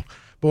know.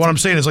 But what I'm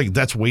saying is, like,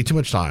 that's way too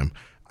much time.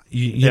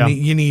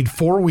 You need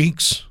 4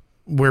 weeks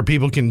where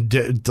people can,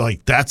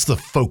 that's the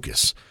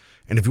focus.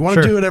 And if you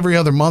want to do it every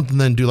other month and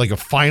then do like a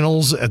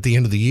finals at the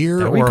end of the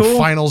year or a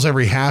finals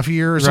every half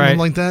year or something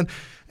like that,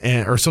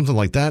 or something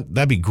like that,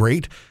 that'd be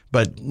great.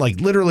 But like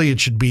literally it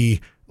should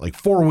be like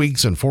 4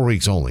 weeks and 4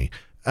 weeks only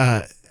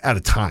at a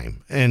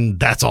time.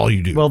 And that's all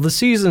you do. Well, the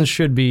season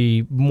should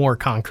be more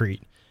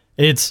concrete.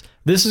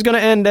 This is going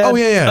to end at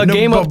a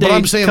game update but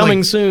I'm saying,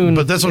 coming soon.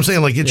 But that's what I'm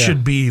saying. Like, it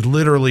should be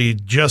literally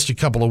just a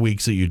couple of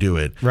weeks that you do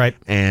it. Right.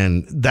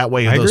 And that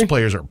way those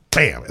players are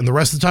bam. And the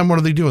rest of the time, what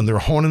are they doing? They're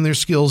honing their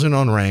skills in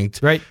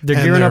unranked. Right. They're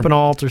gearing up an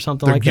alt or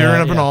something like that. They're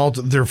gearing up an alt.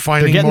 They're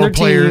finding more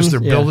players. They're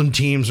building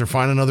teams. They're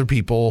finding other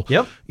people.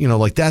 Yep.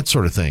 Like that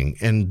sort of thing.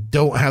 And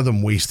don't have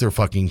them waste their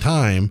fucking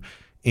time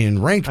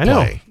in ranked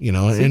play.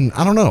 And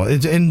I don't know.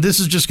 And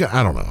this is just,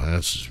 I don't know.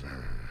 That's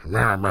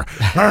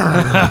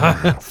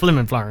Flim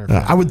and flower.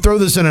 I would throw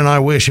this in an I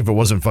wish if it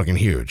wasn't fucking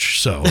huge.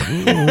 So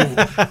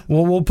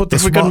we'll put the.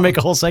 If we couldn't make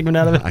a whole segment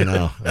out of it. I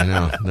know.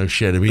 No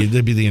shit.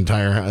 It'd be the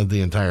entire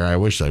I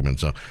wish segment.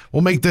 So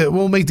we'll make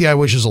the I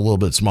wishes a little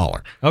bit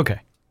smaller. Okay.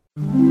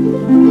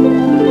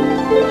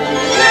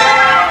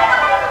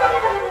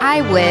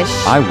 I wish.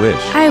 I wish.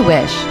 I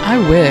wish. I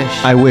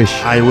wish. I wish.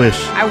 I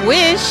wish. I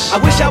wish. I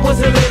wish I was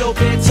a little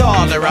bit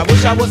taller. I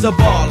wish I was a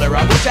baller.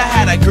 I wish I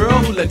had a girl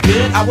who looked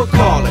good. I would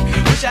call her.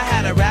 Wish I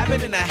had a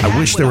rabbit and a hat. I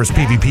wish there was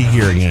PvP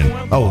gear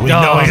again. Oh, wait,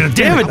 no,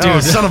 damn it, dude! Oh,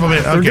 son of a bitch.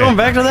 Okay. We're going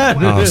back to that.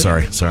 Oh,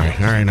 sorry. All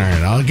right.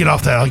 I'll get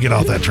off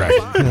that track.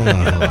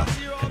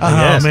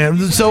 Yes. Man.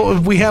 So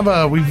we have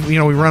we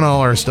run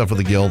all our stuff with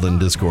the guild and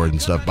Discord and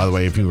stuff. By the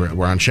way, if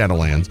we're on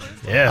Shadowlands,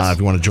 if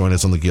you want to join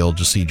us on the guild,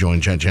 just join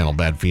chat channel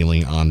Bad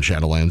Feeling on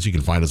Shadowlands. You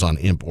can find us on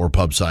Imp or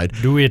Pub side.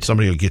 Do it.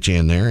 Somebody will get you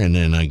in there, and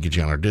then get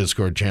you on our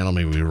Discord channel.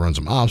 Maybe we run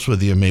some ops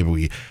with you. Maybe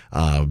we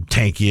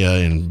tank you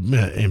in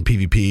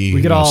PvP.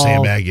 We could all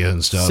sandbag you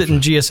and stuff. Sit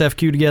in GSF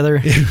queue together.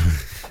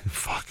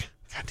 Fuck.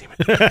 God damn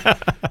it.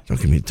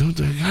 Don't give me.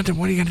 God,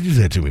 why do you got to do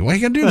that to me? Why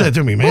you got to do that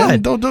to me,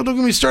 man? Don't get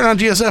me started on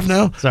GSF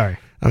now. Sorry.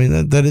 I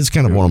mean, that is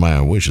kind of one of my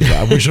wishes.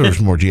 I wish there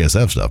was more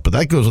GSF stuff, but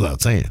that goes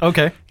without saying.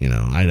 Okay.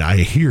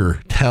 I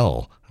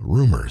tell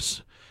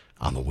rumors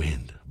on the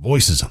wind,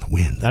 voices on the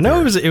wind. I know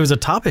it was a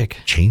topic.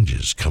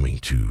 Changes coming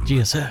to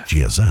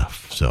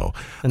GSF. So,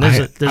 and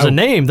there's a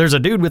name. There's a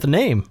dude with a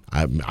name.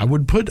 I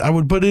would put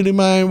it in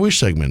my I wish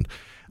segment.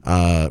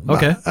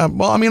 Okay.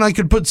 Well, I mean, I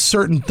could put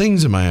certain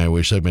things in my I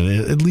wish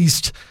segment, at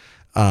least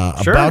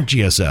about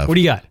GSF. What do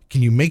you got?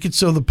 Can you make it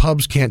so the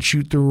pubs can't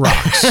shoot through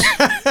rocks?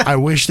 I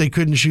wish they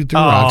couldn't shoot through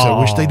rocks. I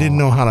wish they didn't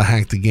know how to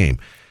hack the game.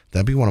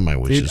 That'd be one of my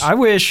wishes. Dude, I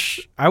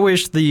wish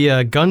the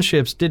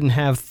gunships didn't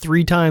have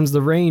 3 times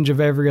the range of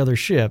every other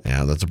ship.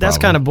 Yeah, that's a problem. That's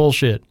kind of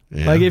bullshit.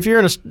 Yeah. Like if you're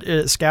in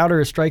a scout or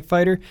a strike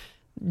fighter,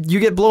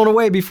 you get blown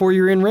away before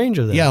you're in range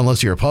of them. Yeah,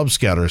 unless you're a pub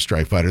scout or a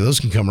strike fighter, those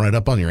can come right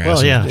up on your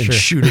ass and sure.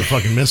 shoot a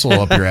fucking missile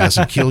up your ass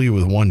and kill you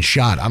with one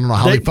shot. I don't know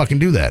how they fucking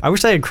do that. I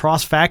wish they had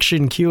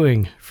cross-faction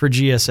queuing for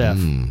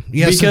GSF.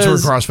 Yeah, since we're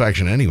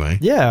cross-faction anyway.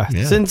 Yeah,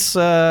 since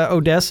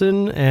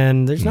Odessin,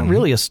 and there's not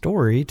really a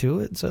story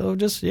to it, so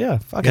just,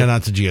 fuck it. Yeah,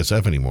 not to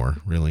GSF anymore,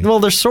 really. Well,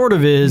 there sort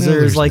of is. No,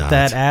 there's like not.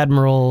 that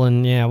Admiral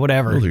and,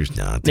 whatever. Well, there's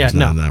not. There's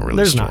not really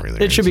there's a story not.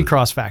 there. It should be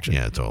cross-faction.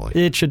 Yeah, totally.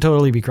 It should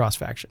totally be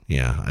cross-faction.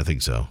 Yeah, I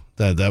think so.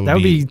 That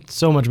would be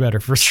so much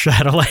better for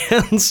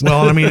Shadowlands.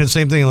 Well, I mean, the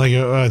same thing. Like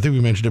I think we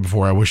mentioned it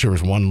before. I wish there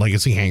was one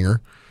legacy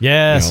hangar.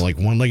 Yes. Like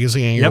one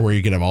legacy hangar where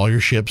you could have all your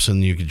ships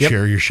and you could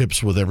share your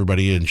ships with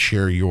everybody and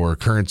share your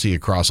currency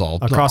across all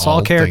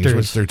characters,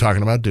 which they're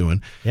talking about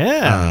doing.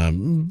 Yeah.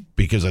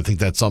 Because I think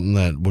that's something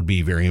that would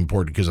be very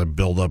important because I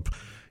build up.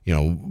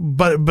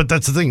 But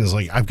that's the thing is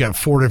like I've got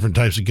 4 different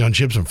types of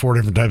gunships and 4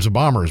 different types of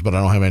bombers, but I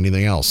don't have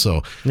anything else.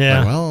 So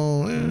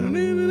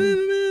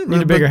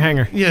need a bigger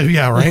hangar.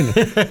 Yeah, right.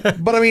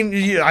 But I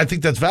mean, I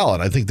think that's valid.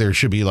 I think there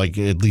should be like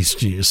at least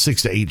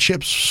 6 to 8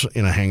 ships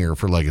in a hangar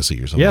for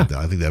Legacy or something like that.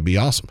 I think that'd be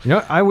awesome.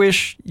 I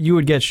wish you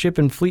would get ship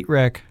and fleet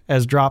wreck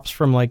as drops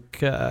from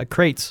like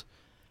crates.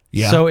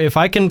 Yeah. So if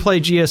I can play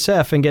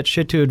GSF and get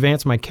shit to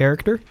advance my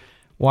character,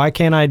 why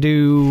can't I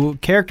do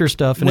character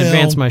stuff and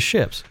advance my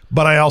ships?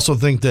 But I also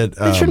think that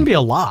it shouldn't be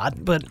a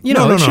lot, but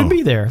it should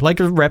be there, like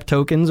rep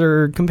tokens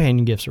or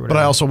companion gifts or whatever.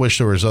 But I also wish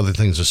there was other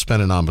things to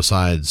spend it on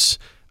besides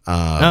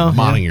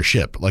modding your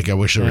ship. Like I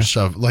wish there was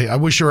stuff. Like I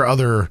wish there were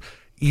other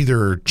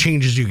either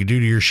changes you could do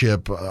to your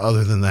ship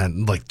other than that,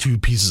 like 2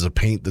 pieces of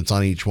paint that's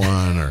on each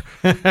one, or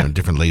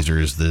different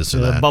lasers, this or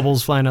that.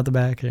 Bubbles flying out the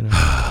back,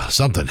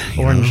 something.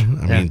 Orange.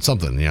 I mean,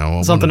 something.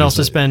 Something else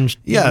to spend.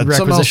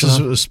 Something else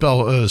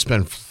to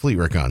spend fleet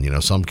wreck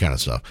on. Some kind of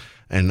stuff,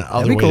 and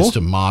other ways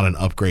to mod and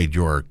upgrade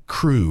your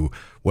crew.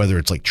 Whether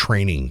it's like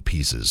training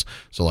pieces.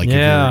 So like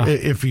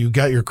if you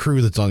got your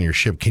crew that's on your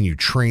ship, can you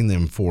train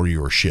them for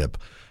your ship?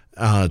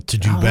 To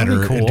do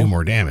better and do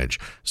more damage.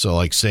 So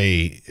like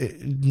say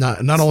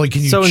not only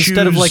can you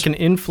instead of like an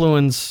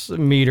influence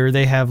meter,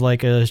 they have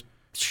like a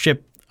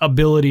ship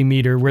ability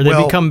meter where they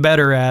become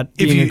better at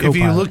being a co-pilot. If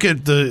you look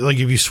at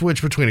if you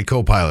switch between a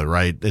co-pilot,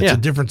 right, it's a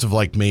difference of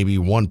like maybe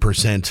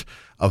 1%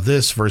 of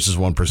this versus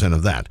 1%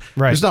 of that.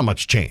 Right. There's not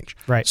much change.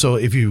 Right. So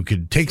if you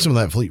could take some of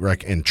that fleet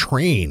wreck and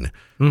train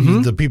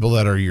the people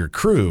that are your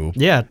crew.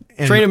 Yeah.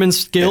 Train them in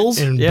skills.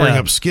 And bring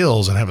up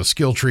skills and have a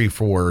skill tree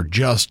for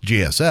just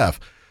GSF.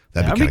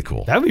 That'd be kind of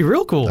cool. That'd be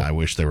real cool. I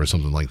wish there was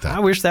something like that. I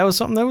wish that was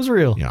something that was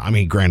real. I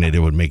mean, granted, it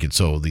would make it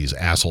so these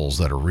assholes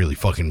that are really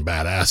fucking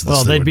badass.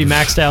 Well, they'd be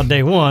maxed out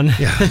day one.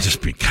 Yeah, they'd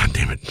just be, God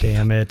damn it.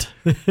 Damn it.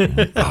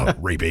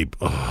 Rape ape.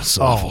 Oh, it's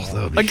so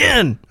awful.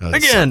 Again.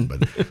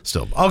 But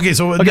still. Okay,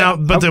 so now,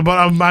 but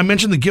I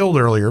mentioned the guild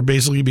earlier,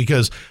 basically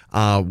because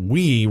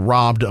we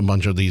robbed a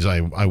bunch of these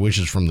I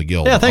wishes from the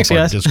guild. Yeah, thanks,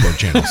 guys. Discord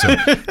channel. So,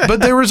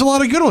 but there was a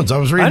lot of good ones. I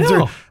was reading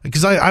through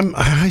because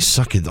I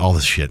suck at all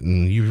this shit,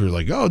 and you were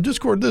like, oh,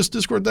 Discord this,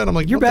 Discord that. I'm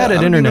like, you're bad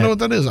at internet. I don't even know what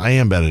that is. I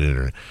am bad at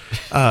internet.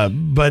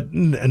 But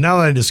now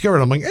that I discovered,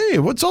 I'm like, hey,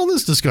 what's all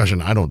this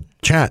discussion? I don't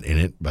chat in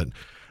it, but.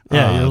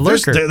 You're a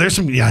lurker. There's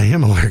some. Yeah, I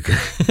am a lurker.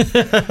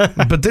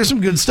 But there's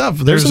some good stuff.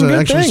 There's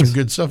some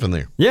good stuff in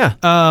there. Yeah.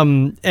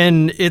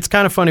 And it's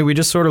kind of funny. We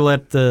just sort of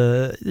let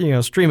the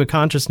stream of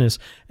consciousness,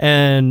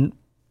 and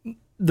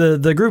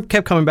the group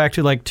kept coming back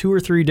to like 2 or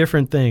 3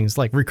 different things,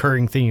 like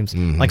recurring themes,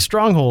 like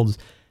strongholds.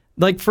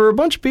 Like for a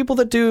bunch of people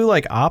that do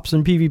like ops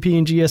and PvP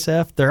and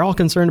GSF, they're all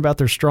concerned about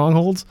their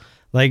strongholds.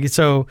 Like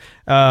so,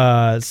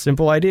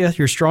 simple idea.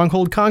 Your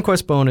stronghold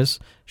conquest bonus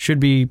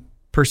should be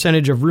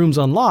percentage of rooms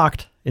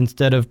unlocked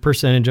instead of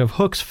percentage of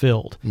hooks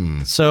filled.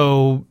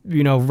 So,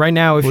 right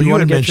now, if you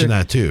want to get mentioned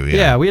that too.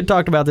 Yeah, we had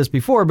talked about this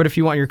before, but if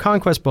you want your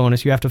conquest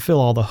bonus, you have to fill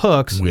all the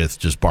hooks with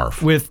just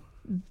barf. With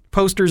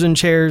posters and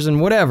chairs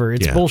and whatever.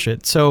 It's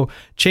bullshit. So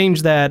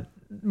change that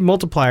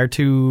multiplier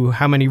to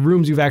how many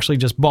rooms you've actually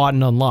just bought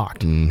and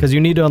unlocked, because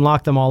you need to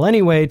unlock them all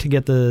anyway to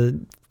get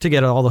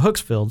all the hooks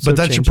filled. But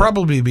that should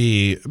probably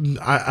be,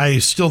 I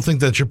still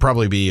think that should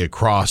probably be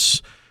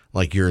across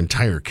like your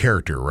entire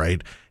character,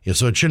 right? Yeah,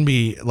 so it shouldn't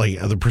be like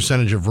the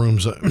percentage of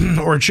rooms,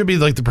 or it should be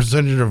like the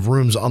percentage of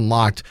rooms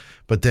unlocked,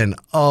 but then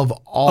of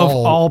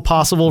all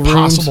possible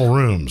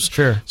rooms.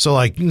 Sure. So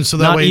that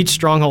not way each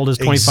stronghold is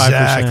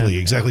 25%.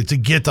 Exactly. To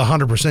get to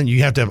 100%,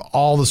 you have to have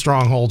all the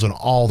strongholds and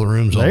all the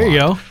rooms unlocked. There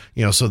you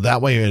go. So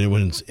that way it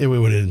would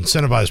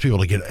incentivize people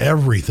to get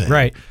everything.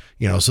 Right.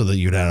 So that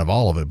you'd have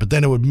all of it. But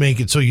then it would make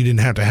it so you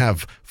didn't have to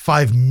have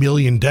 5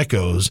 million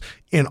decos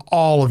in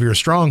all of your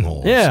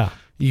strongholds. Yeah.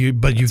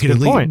 But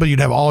you'd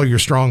have all your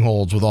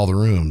strongholds with all the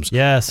rooms.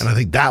 Yes. And I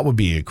think that would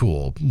be a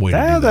cool way to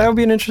do that. That would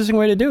be an interesting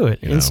way to do it.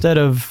 Instead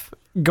of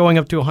going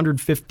up to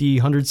 150,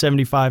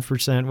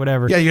 175%,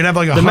 whatever. Yeah, you'd have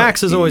like the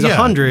max is always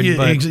 100.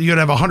 But you'd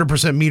have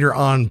 100% meter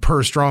on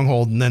per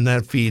stronghold, and then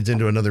that feeds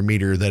into another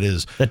meter that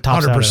is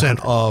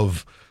 100%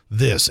 of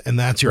this, and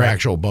that's your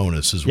actual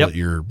bonus is what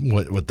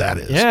that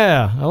is.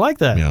 Yeah, I like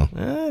that.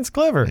 It's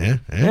clever.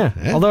 Yeah.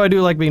 Although I do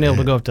like being able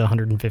to go up to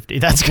 150.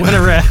 That's kind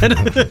of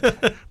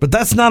rad. But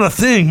that's not a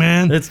thing,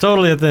 man. It's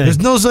totally a thing. There's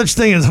no such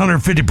thing as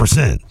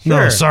 150%.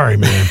 No, sorry,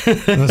 man.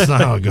 That's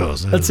not how it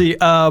goes. Let's see.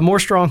 More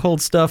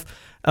stronghold stuff.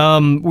 We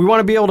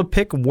want to be able to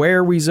pick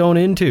where we zone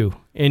into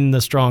in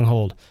the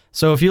stronghold.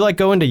 So if you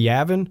go into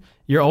Yavin,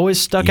 you're always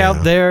stuck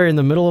out there in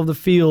the middle of the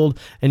field,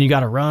 and you got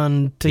to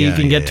run till you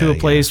can get to a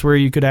place where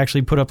you could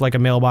actually put up a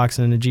mailbox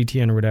and a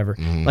GTN or whatever.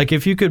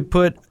 If you could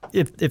put,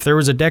 if there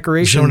was a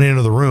decoration. Zone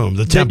into the room,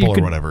 the temple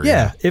or whatever.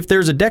 Yeah. If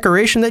there's a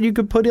decoration that you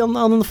could put on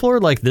the floor,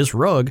 like this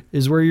rug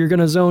is where you're going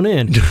to zone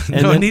in.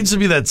 And it needs to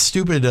be that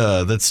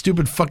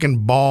stupid fucking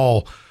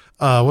ball.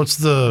 What's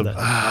the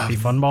Happy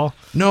Fun Ball?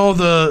 No,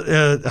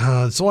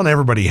 it's the one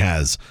everybody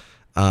has.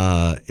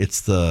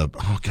 It's the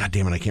god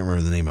damn it, I can't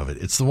remember the name of it.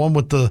 It's the one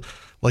with the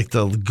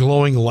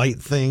glowing light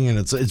thing, and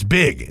it's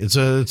big. It's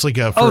like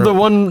a it's the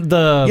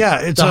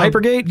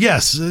Hypergate.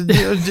 Yes,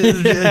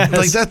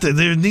 like that.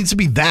 There needs to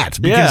be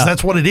that because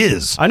that's what it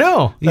is. I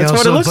know. That's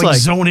what it looks like.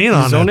 Zone in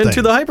on zone that into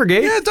thing. the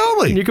Hypergate. Yeah,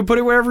 totally. And you can put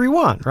it wherever you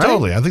want. Right?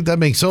 Totally. I think that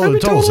makes total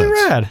totally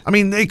sense. Rad. I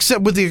mean,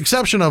 except with the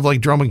exception of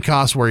Drum and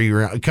Cost, where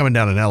you're coming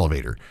down an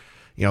elevator.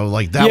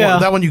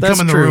 That one you come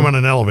in the room on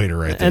an elevator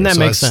right there. And that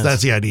makes sense.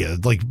 That's the idea.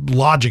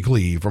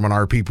 Logically, from an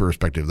RP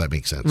perspective, that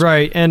makes sense.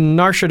 Right. And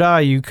Nar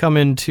Shaddaa, you come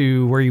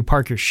into where you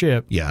park your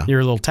ship. Yeah.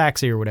 Your little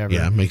taxi or whatever.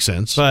 Yeah, makes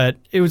sense. But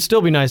it would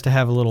still be nice to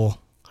have a little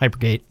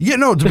Hypergate. Yeah,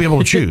 no, to be able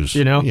to choose.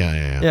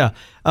 Yeah.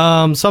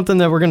 Something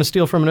that we're going to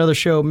steal from another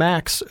show,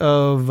 Max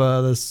of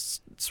the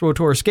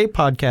SWTOR Escape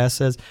podcast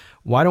says,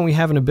 why don't we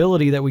have an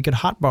ability that we could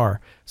hotbar?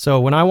 So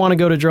when I want to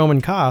go to Drum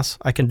and Kos,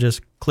 I can just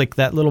click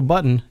that little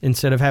button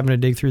instead of having to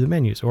dig through the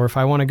menus. Or if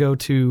I want to go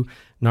to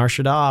Nar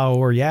Shaddaa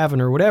or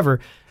Yavin or whatever,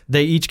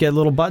 they each get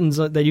little buttons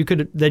that you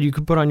could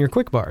put on your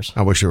quick bars.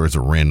 I wish there was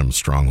a random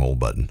stronghold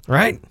button.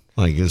 Right.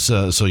 So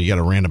you got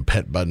a random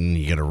pet button,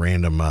 you get a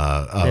random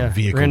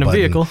vehicle random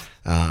button. Vehicle.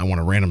 I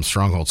want a random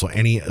stronghold. So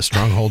any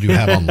stronghold you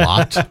have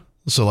unlocked.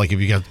 So, if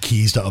you got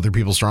keys to other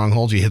people's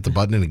strongholds, you hit the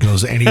button and it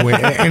goes anyway.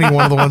 Any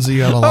one of the ones that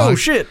you have unlocked. Oh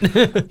shit!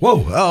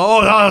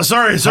 Whoa!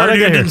 Sorry, dude, I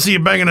didn't see you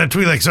banging that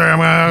Twi'lek. Sorry,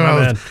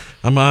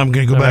 I'm going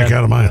to go back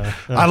out of mine.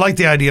 I like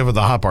the idea of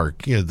the hot bar,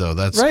 though.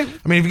 That's right.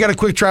 I mean, if you got a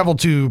quick travel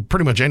to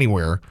pretty much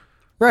anywhere.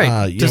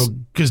 Right.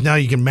 Because now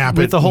you can map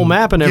with it. the whole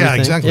map and everything. Yeah,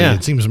 exactly. Yeah.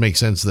 It seems to make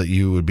sense that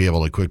you would be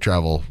able to quick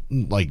travel,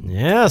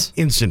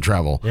 instant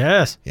travel.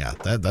 Yes. Yeah,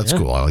 that's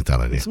cool. I like that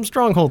idea. Some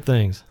stronghold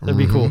things. That'd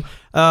be cool.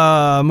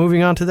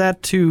 Moving on to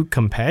that, to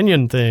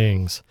companion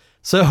things.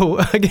 So,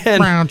 again.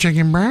 Brown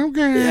chicken, brown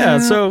girl. Yeah,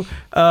 so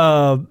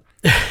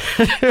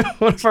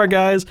one of our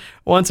guys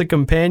wants a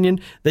companion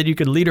that you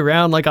could lead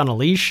around on a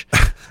leash.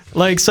 He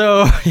wants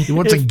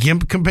a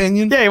gimp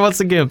companion? Yeah, he wants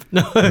a gimp.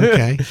 No.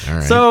 Okay, all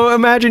right. So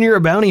imagine you're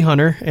a bounty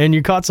hunter and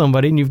you caught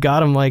somebody and you've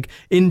got him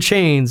in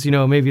chains,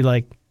 maybe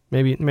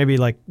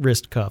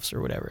wrist cuffs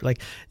or whatever.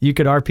 You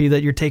could RP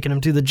that you're taking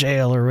him to the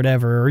jail or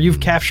whatever, or you've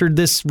captured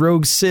this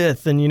rogue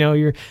Sith and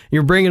you're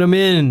bringing him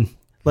in,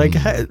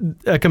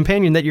 a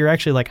companion that you're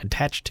actually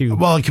attached to.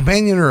 Well, a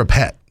companion or a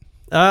pet?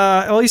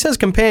 He says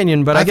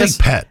companion, but I guess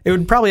think pet. It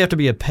would probably have to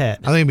be a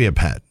pet. I think it'd be a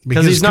pet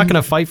because he's not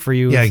going to fight for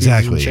you. Yeah,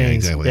 exactly.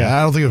 Yeah.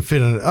 I don't think it would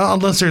fit in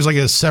unless there's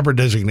a separate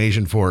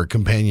designation for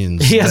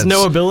companions. He has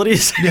no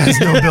abilities. He has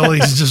no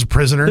abilities. He's just a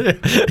prisoner.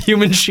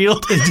 Human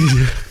shield. He's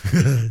just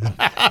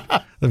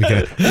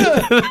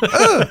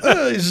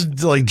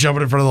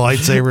jumping in front of the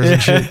lightsabers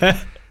and shit.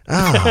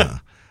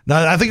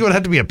 No, I think it would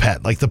have to be a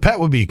pet. The pet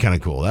would be kind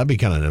of cool. That'd be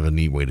kind of a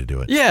neat way to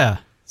do it. Yeah.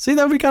 See,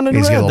 that would be kind of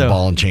He's rad, got a little though.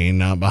 ball and chain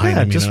behind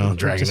him,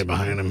 dragging it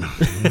behind him.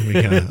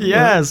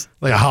 Yes.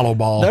 Like a hollow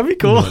ball. That'd be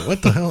cool.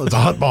 What the hell? It's a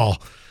hut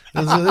ball.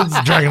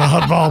 It's dragging a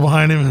hut ball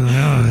behind him.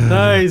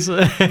 Nice.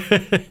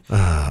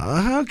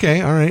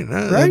 Okay, all right.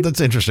 Right?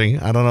 That's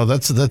interesting. I don't know. I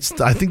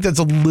think that's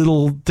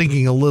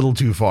thinking a little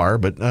too far,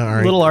 but all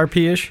right. A little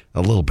RP-ish.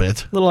 A little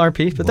bit. Little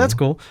RP, but that's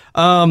cool.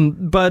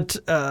 But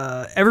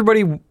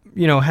everybody,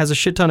 has a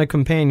shit ton of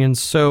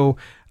companions. So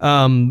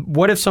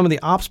what if some of the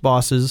ops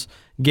bosses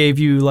gave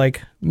you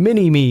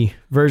mini-me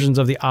versions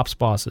of the ops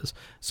bosses?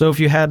 So if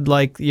you had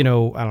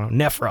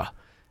Nephra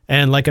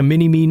and a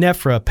mini-me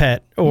Nephra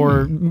pet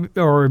or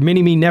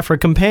mini-me Nephra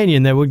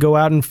companion that would go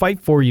out and fight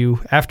for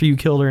you after you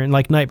killed her in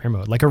nightmare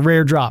mode, a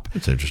rare drop.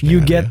 That's interesting.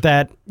 You get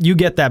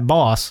that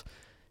boss,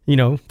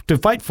 to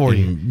fight for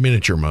you.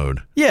 Miniature mode.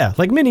 Yeah,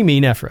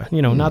 mini-me Nephra,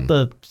 not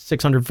the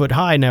 600-foot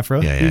high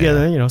Nephra. You get a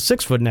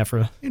 6-foot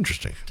Nephra.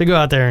 Interesting. To go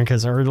out there or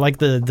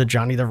the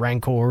Johnny the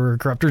Rancor or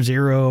Corruptor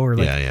Zero or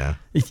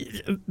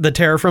the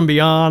Terror from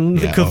Beyond,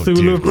 the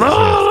Cthulhu.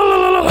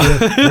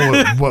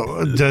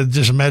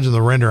 Just imagine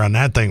the render on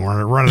that thing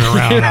running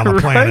around on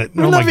the planet.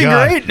 Right? That'd be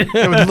great.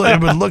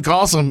 it would look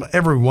awesome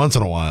every once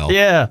in a while.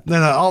 Yeah.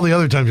 Then all the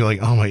other times you're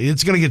oh my,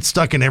 it's going to get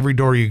stuck in every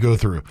door you go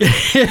through.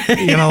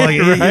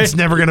 It's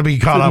never going to be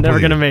caught up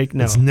with you.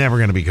 It's never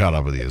going to be caught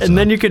up with you. And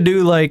then you could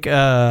do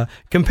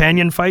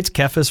companion fights,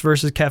 Kephas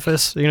versus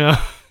Kephas,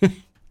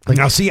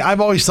 Now, see,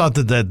 I've always thought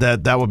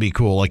that would be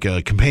cool, like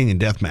a companion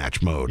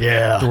deathmatch mode.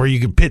 Yeah. Where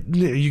you could pit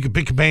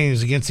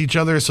companions against each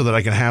other so that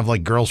I can have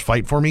like girls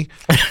fight for me.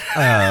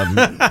 So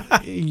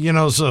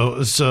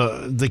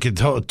they could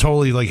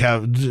totally like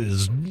have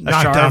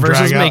knockdown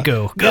versus drag out.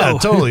 Mako. Go. Yeah,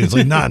 totally. It's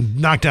like not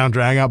knockdown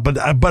drag out,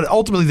 but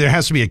ultimately there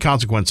has to be a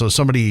consequence. So if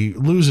somebody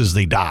loses,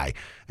 they die.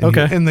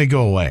 And they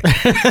go away.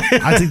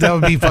 I think that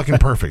would be fucking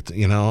perfect.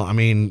 I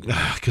mean,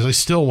 because I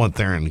still want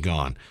Theron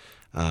gone.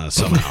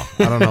 Somehow,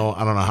 I don't know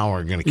how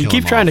we're gonna kill him. You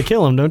keep trying to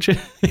kill him, don't you?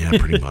 Yeah,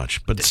 pretty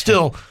much. But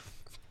still,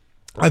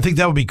 I think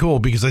that would be cool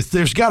because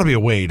there's got to be a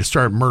way to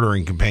start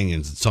murdering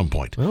companions at some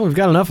point. Well, we've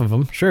got enough of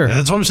them, sure. And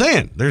that's what I'm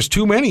saying. There's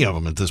too many of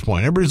them at this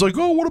point. Everybody's like,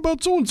 "Oh, what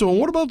about so and so?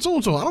 What about so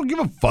and so?" I don't give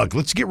a fuck.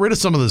 Let's get rid of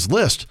some of this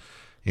list.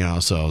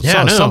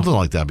 Something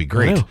like that'd be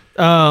great. So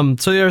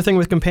the other thing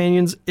with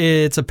companions,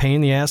 it's a pain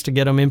in the ass to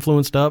get them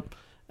influenced up.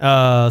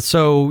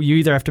 So you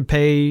either have to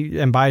pay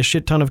and buy a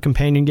shit ton of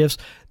companion gifts.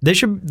 There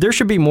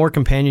should be more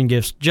companion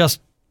gifts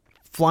just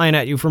flying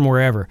at you from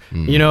wherever.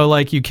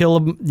 Like you kill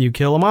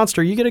a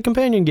monster, you get a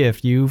companion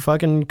gift. You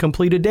fucking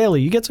complete a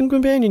daily, you get some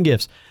companion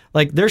gifts.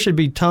 Like there should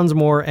be tons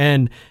more.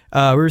 And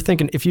we were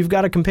thinking if you've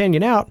got a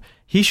companion out,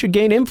 he should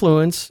gain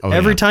influence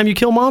every time you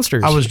kill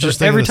monsters. I was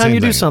just every time you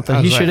do thing.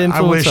 something, he should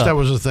influence. I wish up. that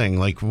was a thing,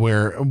 like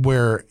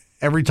where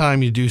every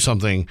time you do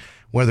something,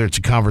 whether it's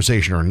a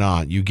conversation or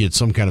not, you get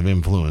some kind of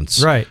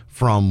influence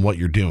from what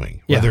you're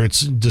doing. Yeah. Whether it's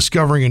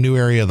discovering a new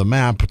area of the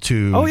map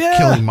to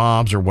killing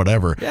mobs or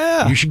whatever.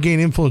 Yeah. You should gain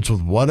influence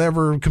with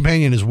whatever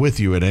companion is with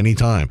you at any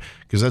time.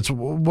 Because that's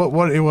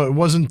what it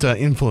wasn't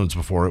influence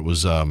before. It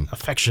was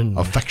affection.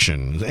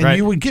 And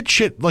you would get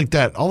shit like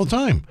that all the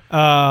time.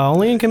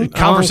 Only in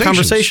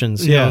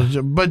conversations.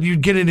 Yeah. But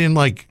you'd get it in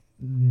like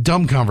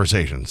dumb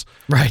conversations,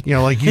 right?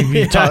 Like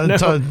you're talking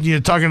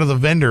to the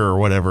vendor or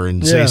whatever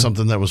and say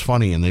something that was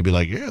funny, and they'd be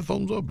like, "Yeah,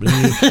 thumbs up."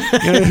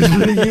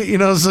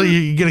 So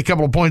you get a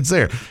couple of points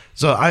there.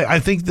 So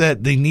I think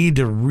that they need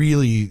to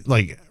really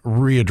like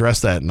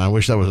readdress that, and I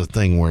wish that was a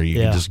thing where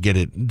you could just get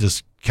it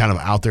just kind of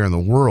out there in the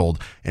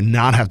world and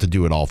not have to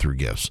do it all through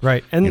gifts,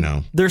 right?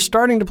 And they're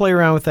starting to play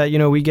around with that.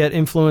 We get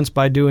influenced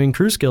by doing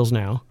crew skills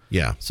now.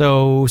 Yeah.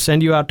 So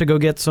send you out to go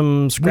get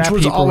some scrap,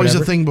 which was always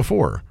a thing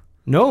before.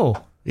 No.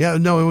 Yeah,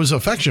 no, it was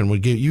affection.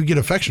 You get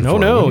affection for it.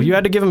 No, you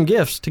had to give them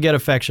gifts to get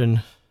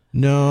affection.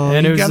 No,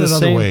 and you got it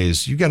other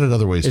ways. You got it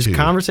other ways, too.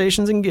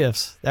 Conversations and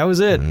gifts. That was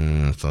it.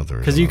 I thought there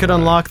was because you could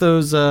unlock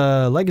those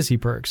legacy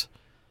perks.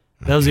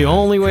 That was the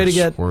only way to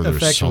get or there's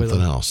affection with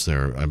something them. else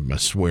there. I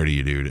swear to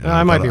you, dude.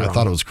 I might be wrong. I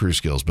thought it was crew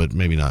skills, but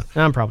maybe not.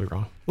 I'm probably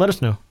wrong. Let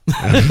us know.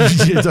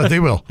 They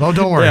will. Oh,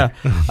 don't worry.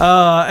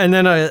 Yeah. And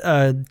then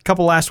a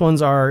couple last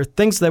ones are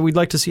things that we'd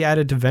like to see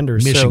added to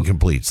vendors. Mission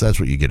completes. That's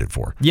what you get it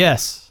for.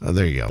 Yes.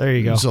 There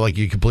you go. So like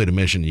you complete a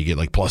mission, you get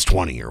like plus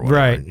 20 or whatever.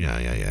 Right.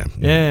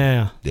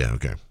 Yeah. Yeah.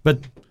 Okay. But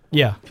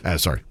yeah.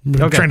 Sorry.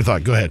 Train of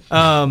thought. Go ahead.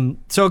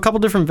 So a couple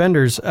different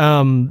vendors.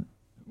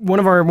 One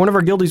of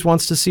our guildies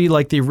wants to see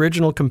like the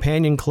original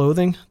companion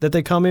clothing that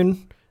they come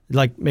in,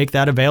 like make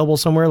that available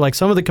somewhere. Like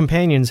some of the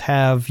companions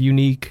have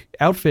unique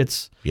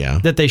outfits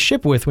that they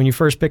ship with when you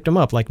first picked them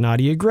up, like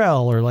Nadia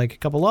Grell or like a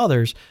couple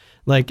others.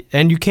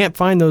 And you can't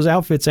find those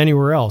outfits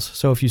anywhere else.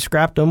 So if you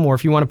scrapped them or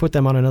if you want to put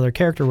them on another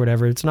character or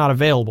whatever, it's not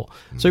available.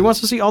 So he wants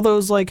to see all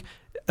those like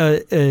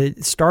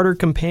starter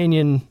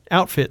companion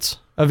outfits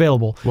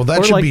available. Well,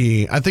 that should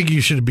be, I think you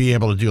should be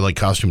able to do like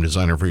costume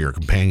designer for your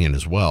companion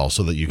as well,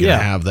 so that you can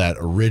have that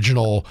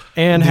original.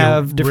 And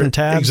have different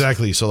tabs.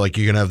 Exactly. So like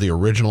you can have the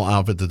original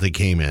outfit that they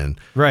came in.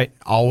 Right.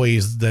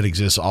 Always, that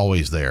exists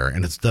always there,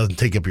 and it doesn't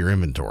take up your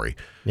inventory.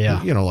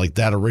 Yeah. Like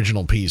that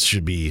original piece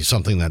should be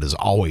something that is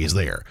always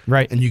there.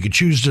 Right. And you could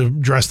choose to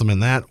dress them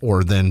in that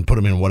or then put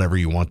them in whatever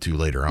you want to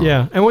later on.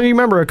 Yeah. And when you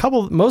remember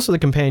most of the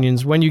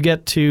companions, when you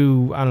get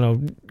to, I don't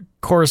know,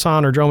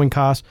 Coruscant or Dromin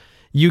Koss,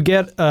 you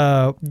get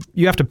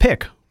you have to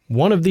pick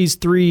one of these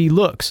three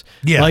looks.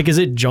 Yeah. Like, is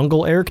it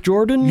Jungle Eric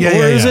Jordan? Or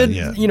is it,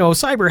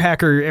 Cyber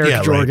Hacker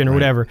Eric Jordan or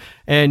whatever?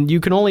 And you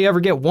can only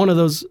ever get one of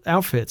those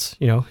outfits.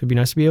 It'd be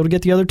nice to be able to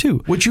get the other two.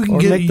 Which you can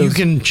get, you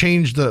can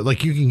change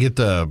you can get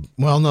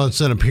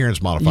it's an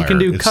appearance modifier. You can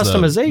do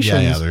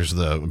customizations. There's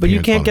the but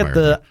you can't get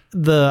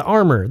the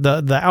armor,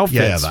 the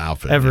outfits the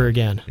outfit, ever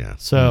again. Yeah.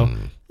 So,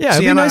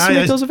 it'd be nice to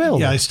make those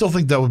available. Yeah, I still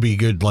think that would be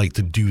good, like,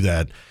 to do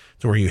that,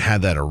 to where you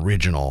had that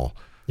original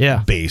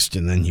based,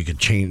 and then you could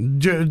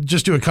change,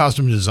 just do a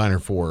costume designer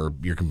for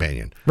your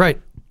companion. Right.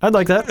 I'd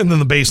like that. And then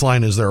the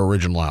baseline is their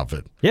original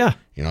outfit. Yeah.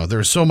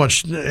 There's so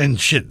much,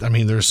 and shit, I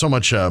mean, there's so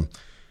much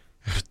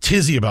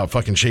tizzy about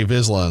fucking Shea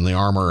Vizsla and the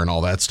armor and all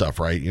that stuff,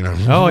 right?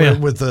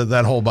 With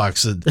that whole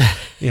box that,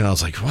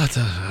 it's like, what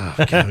the,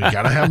 okay, we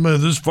gotta have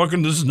this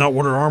is not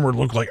what her armor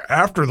looked like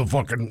after the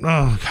fucking,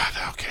 oh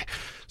God, okay.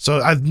 So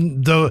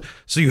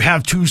so you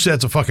have two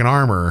sets of fucking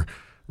armor,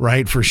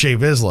 right, for Shea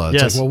Vizsla.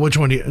 It's like, well, which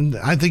one do you...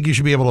 I think you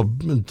should be able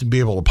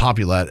to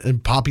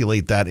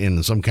populate that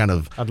in some kind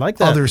of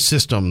other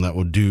system that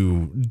would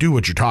do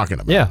what you're talking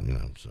about. Yeah.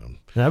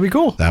 That'd be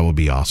cool. That would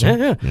be awesome.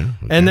 Yeah. Okay.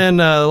 And then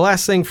the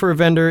last thing for a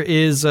vendor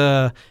is,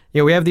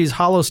 we have these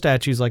hollow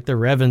statues like the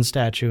Revan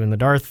statue and the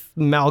Darth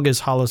Malgus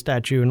hollow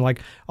statue and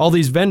like all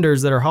these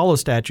vendors that are hollow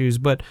statues,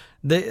 but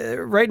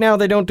right now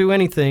they don't do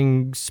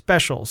anything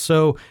special.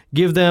 So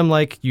give them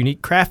like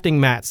unique crafting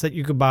mats that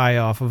you could buy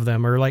off of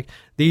them, or like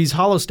these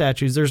hollow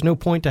statues, there's no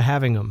point to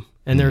having them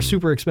and they're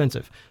super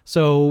expensive.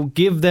 So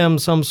give them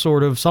some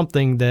sort of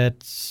something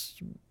that's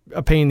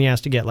a pain in the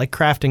ass to get, like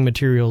crafting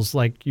materials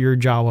like your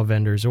Jawa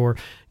vendors, or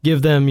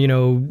give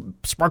them,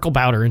 sparkle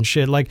powder and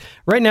shit. Like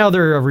right now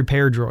they're a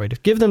repair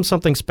droid. Give them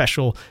something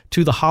special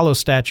to the hollow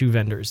statue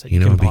vendors that you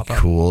can it'd be pop up.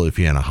 cool if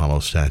you had a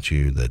hollow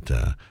statue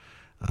that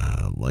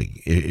like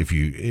if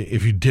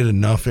you did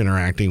enough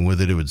interacting with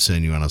it, it would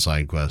send you on a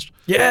side quest.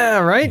 Yeah,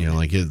 right.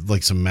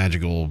 Like some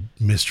magical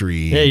mystery.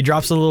 Yeah, he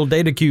drops a little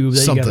data cube. That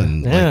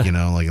Something like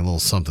like a little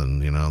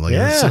something.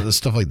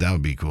 Stuff like that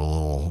would be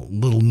cool.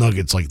 Little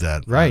nuggets like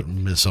that. Right.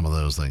 Miss some of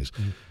those things.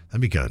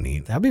 That'd be kind of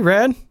neat. That'd be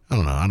rad. I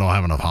don't know. I don't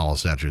have enough hollow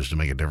statues to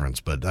make a difference,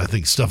 but I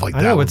think stuff like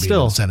that would be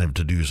an incentive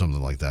to do something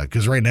like that.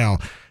 Because right now,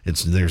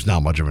 there's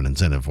not much of an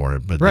incentive for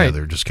it, but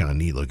they're just kind of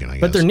neat looking, I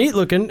guess. But they're neat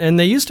looking, and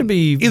they used to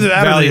be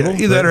valuable.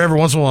 Either that or every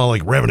once in a while,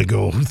 like Revan to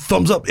go,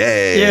 thumbs up,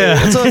 yeah,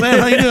 what's up, man?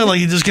 How you doing? Like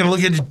you just kind of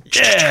look at you,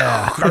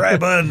 yeah, all right,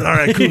 bud, all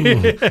right, cool,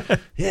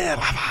 yeah,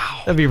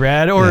 wow. That'd be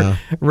rad. Or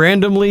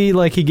randomly,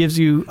 like he gives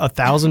you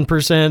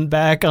 1,000%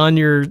 back on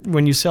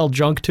when you sell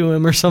junk to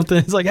him or something.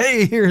 It's like,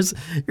 hey, here's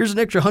an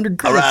extra 100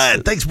 credits. All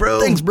right, thanks,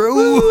 bro.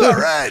 Woo, all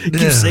right,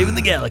 keep saving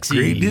the galaxy.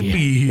 Great to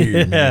be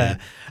here. Man.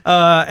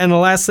 And the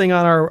last thing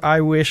on our I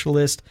wish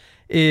list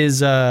is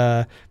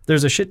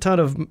there's a shit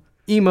ton of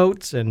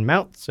emotes and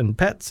mounts and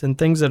pets and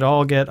things that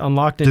all get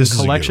unlocked in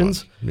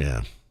collections.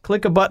 Yeah.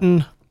 Click a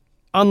button,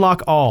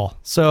 unlock all.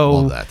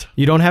 So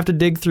you don't have to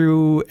dig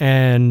through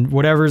and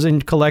whatever's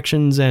in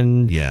collections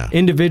and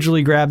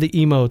individually grab the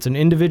emotes and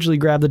individually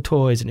grab the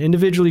toys and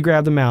individually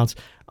grab the mounts.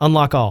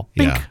 Unlock all.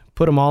 Bink.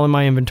 Put them all in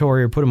my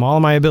inventory or put them all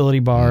in my ability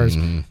bars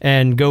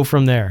and go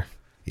from there.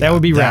 That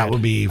would be rad. That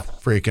would be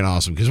freaking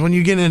awesome. Because when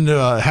you get into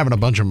having a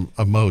bunch of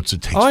emotes,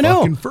 it takes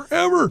fucking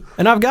forever.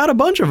 And I've got a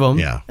bunch of them.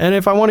 Yeah. And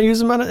if I want to use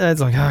them, it's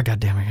like, oh,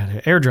 goddamn, I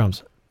got air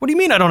drums. What do you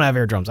mean I don't have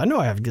air drums? I know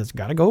I have. Just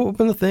got to go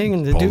open the thing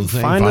and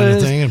find the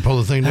thing and pull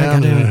the thing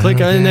down. And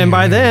click, and then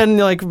by then,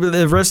 like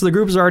the rest of the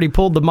group has already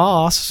pulled the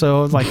moss.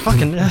 So it's like,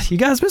 fucking, you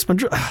guys missed my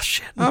drum. Oh,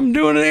 shit. I'm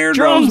doing an air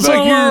drums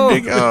back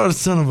here. Oh,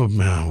 son of a,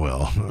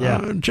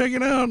 check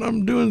it out.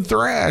 I'm doing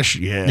thrash.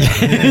 Yeah,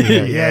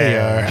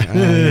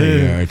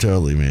 you are.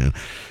 Totally, man.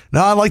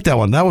 No, I like that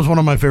one. That was one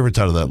of my favorites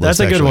out of that list.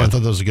 That's a good one. I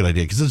thought that was a good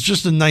idea because it's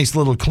just a nice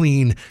little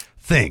clean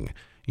thing.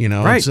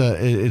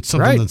 It's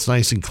something that's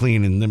nice and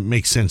clean, and it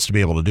makes sense to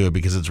be able to do it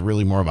because it's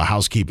really more of a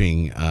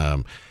housekeeping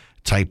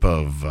type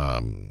of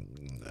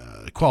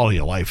quality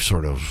of life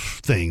sort of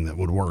thing that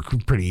would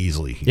work pretty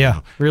easily. Yeah,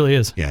 really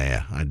is.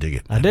 Yeah, I dig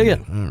it. I dig it.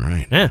 All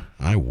right. Yeah.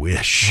 I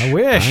wish.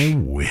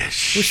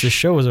 Wish this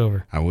show was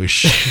over. I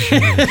wish.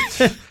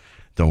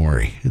 Don't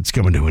worry, it's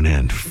coming to an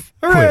end.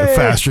 Hooray!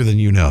 Faster than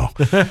you know.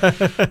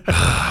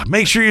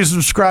 Make sure you're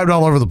subscribed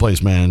all over the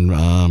place, man.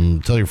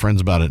 Tell your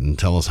friends about it and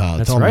tell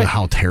them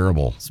how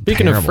terrible.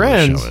 Speaking of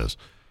friends, the show is.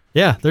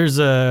 Yeah, there's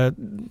a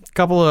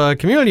couple of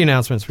community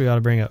announcements we got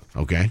to bring up.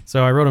 Okay.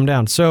 So I wrote them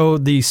down. So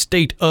the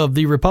State of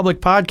the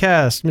Republic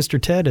podcast, Mr.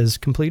 Ted has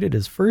completed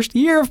his first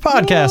year of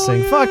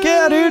podcasting. Fuck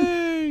yeah,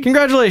 dude!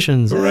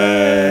 Congratulations!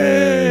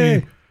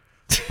 Hooray!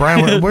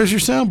 Brian, where's your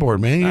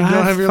soundboard, man? You don't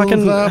have your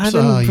little claps?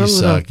 Oh, you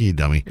suck, you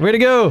dummy. Way to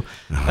go.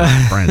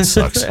 Brian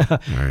sucks. All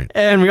right.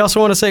 And we also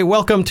want to say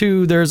welcome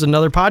to, there's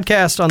another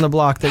podcast on the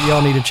block that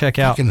y'all need to check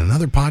out.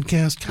 Another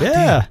podcast? God yeah.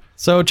 Damn.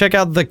 So check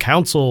out The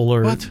Council.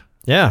 What?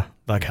 Yeah,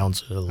 The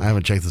Council. I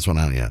haven't checked this one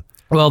out yet.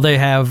 Well, they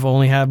have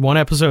only had one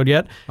episode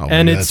yet. Oh,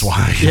 and that's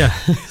why. Yeah.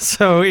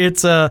 So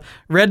it's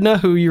Redna,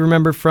 who you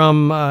remember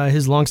from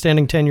his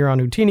longstanding tenure on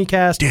Houtini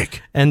Cast.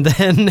 Dick. And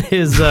then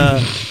his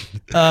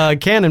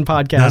Canon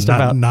podcast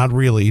about... Not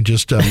really,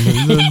 just... just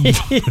want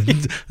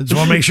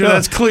to make sure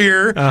that's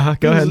clear.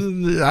 Go ahead.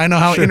 I know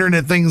how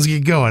internet things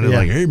get going. It's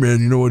like, hey,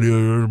 man, you know what?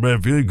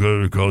 Bad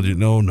feeling called you.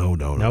 No.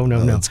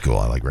 That's cool.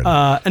 I like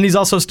Redna. And he's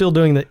also still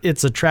doing the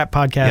It's a Trap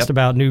podcast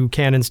about new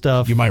Canon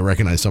stuff. You might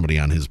recognize somebody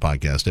on his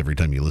podcast every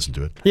time you listen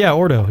to it. Yeah,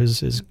 Ordo,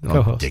 his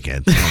co-host.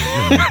 Dickhead.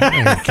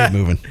 Keep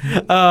moving.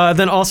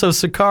 Then also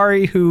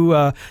Sakari,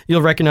 who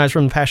you'll recognize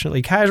from the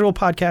Passionately Casual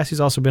podcast. He's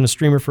also been a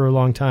streamer for a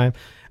long time.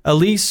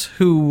 Elise,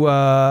 who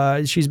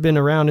she's been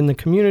around in the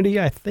community.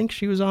 I think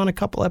she was on a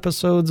couple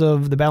episodes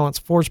of the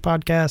Balanced Force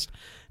podcast,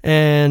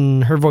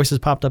 and her voice has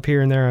popped up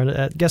here and there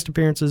at guest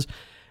appearances.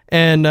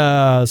 And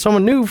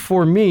someone new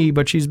for me,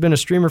 but she's been a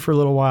streamer for a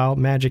little while,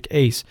 Magic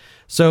Ace.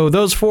 So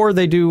those four,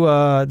 they do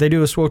a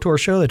SWOTOR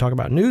show. They talk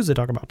about news, they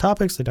talk about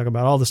topics, they talk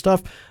about all the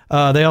stuff.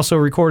 They also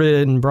record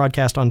it and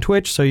broadcast on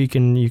Twitch, so you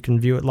can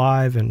view it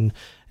live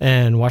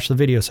and watch the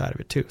video side of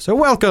it too. So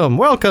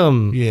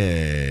welcome.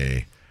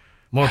 Yay.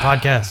 More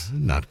podcasts.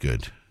 Not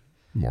good.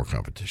 More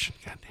competition.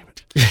 God damn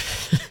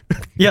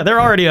it. Yeah,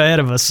 they're already ahead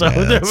of us. So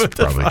that's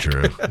probably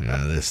true.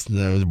 Yeah,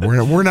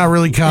 we're not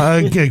really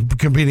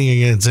competing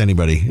against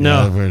anybody.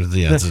 No.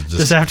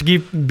 Just have to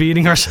keep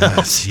beating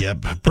ourselves.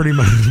 Yep, pretty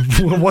much.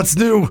 What's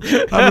new?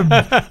 I've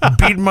been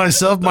beating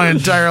myself my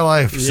entire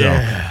life. So.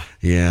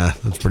 Yeah,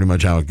 that's pretty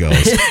much how it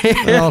goes.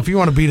 Well, if you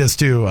want to beat us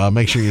too,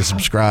 make sure you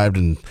subscribed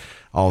and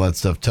all that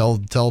stuff. Tell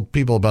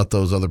people about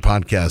those other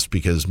podcasts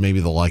because maybe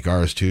they'll like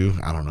ours too.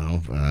 I don't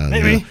know.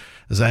 Maybe.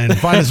 And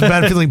find us at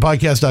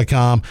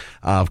badfeelingpodcast.com.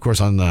 Of course,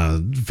 on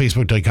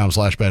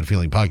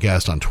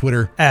facebook.com/badfeelingpodcast. On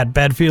Twitter. At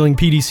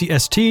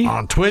badfeelingpdcst.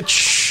 On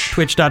Twitch.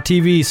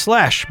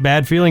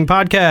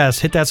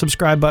 Twitch.tv/badfeelingpodcast. Hit that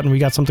subscribe button. We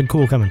got something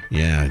cool coming.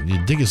 Yeah,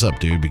 you dig us up,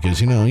 dude, because,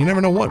 you never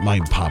know what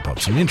might pop up.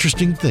 Some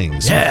interesting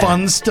things. Some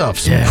fun stuff.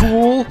 Some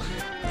cool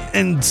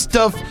and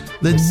stuff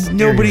that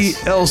nobody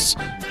else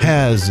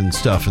has and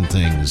stuff and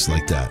things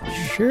like that.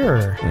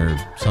 Sure. Or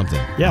something.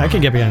 Yeah, I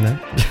can get behind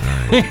that. All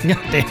right. God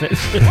damn it.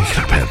 I got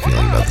a bad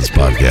feeling about this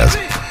podcast.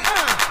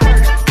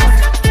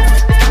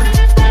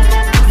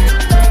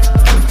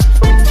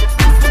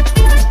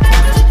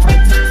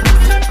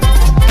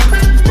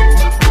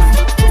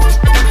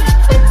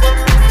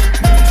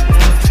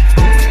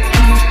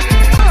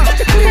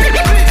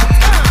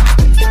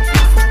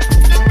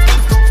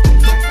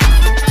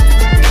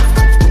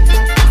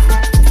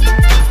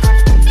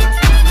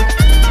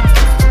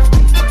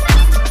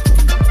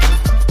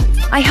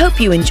 I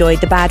hope you enjoyed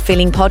the Bad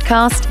Feeling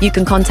Podcast. You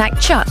can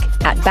contact Chuck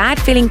at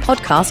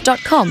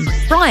badfeelingpodcast.com,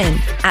 Brian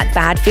at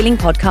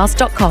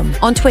badfeelingpodcast.com,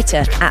 on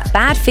Twitter at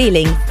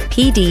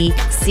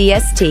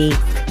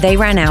badfeelingpdcst. They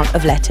ran out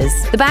of letters.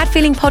 The Bad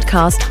Feeling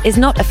Podcast is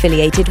not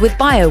affiliated with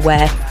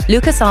BioWare,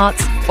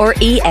 LucasArts, or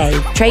EA.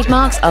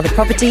 Trademarks are the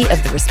property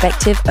of the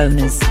respective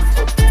owners.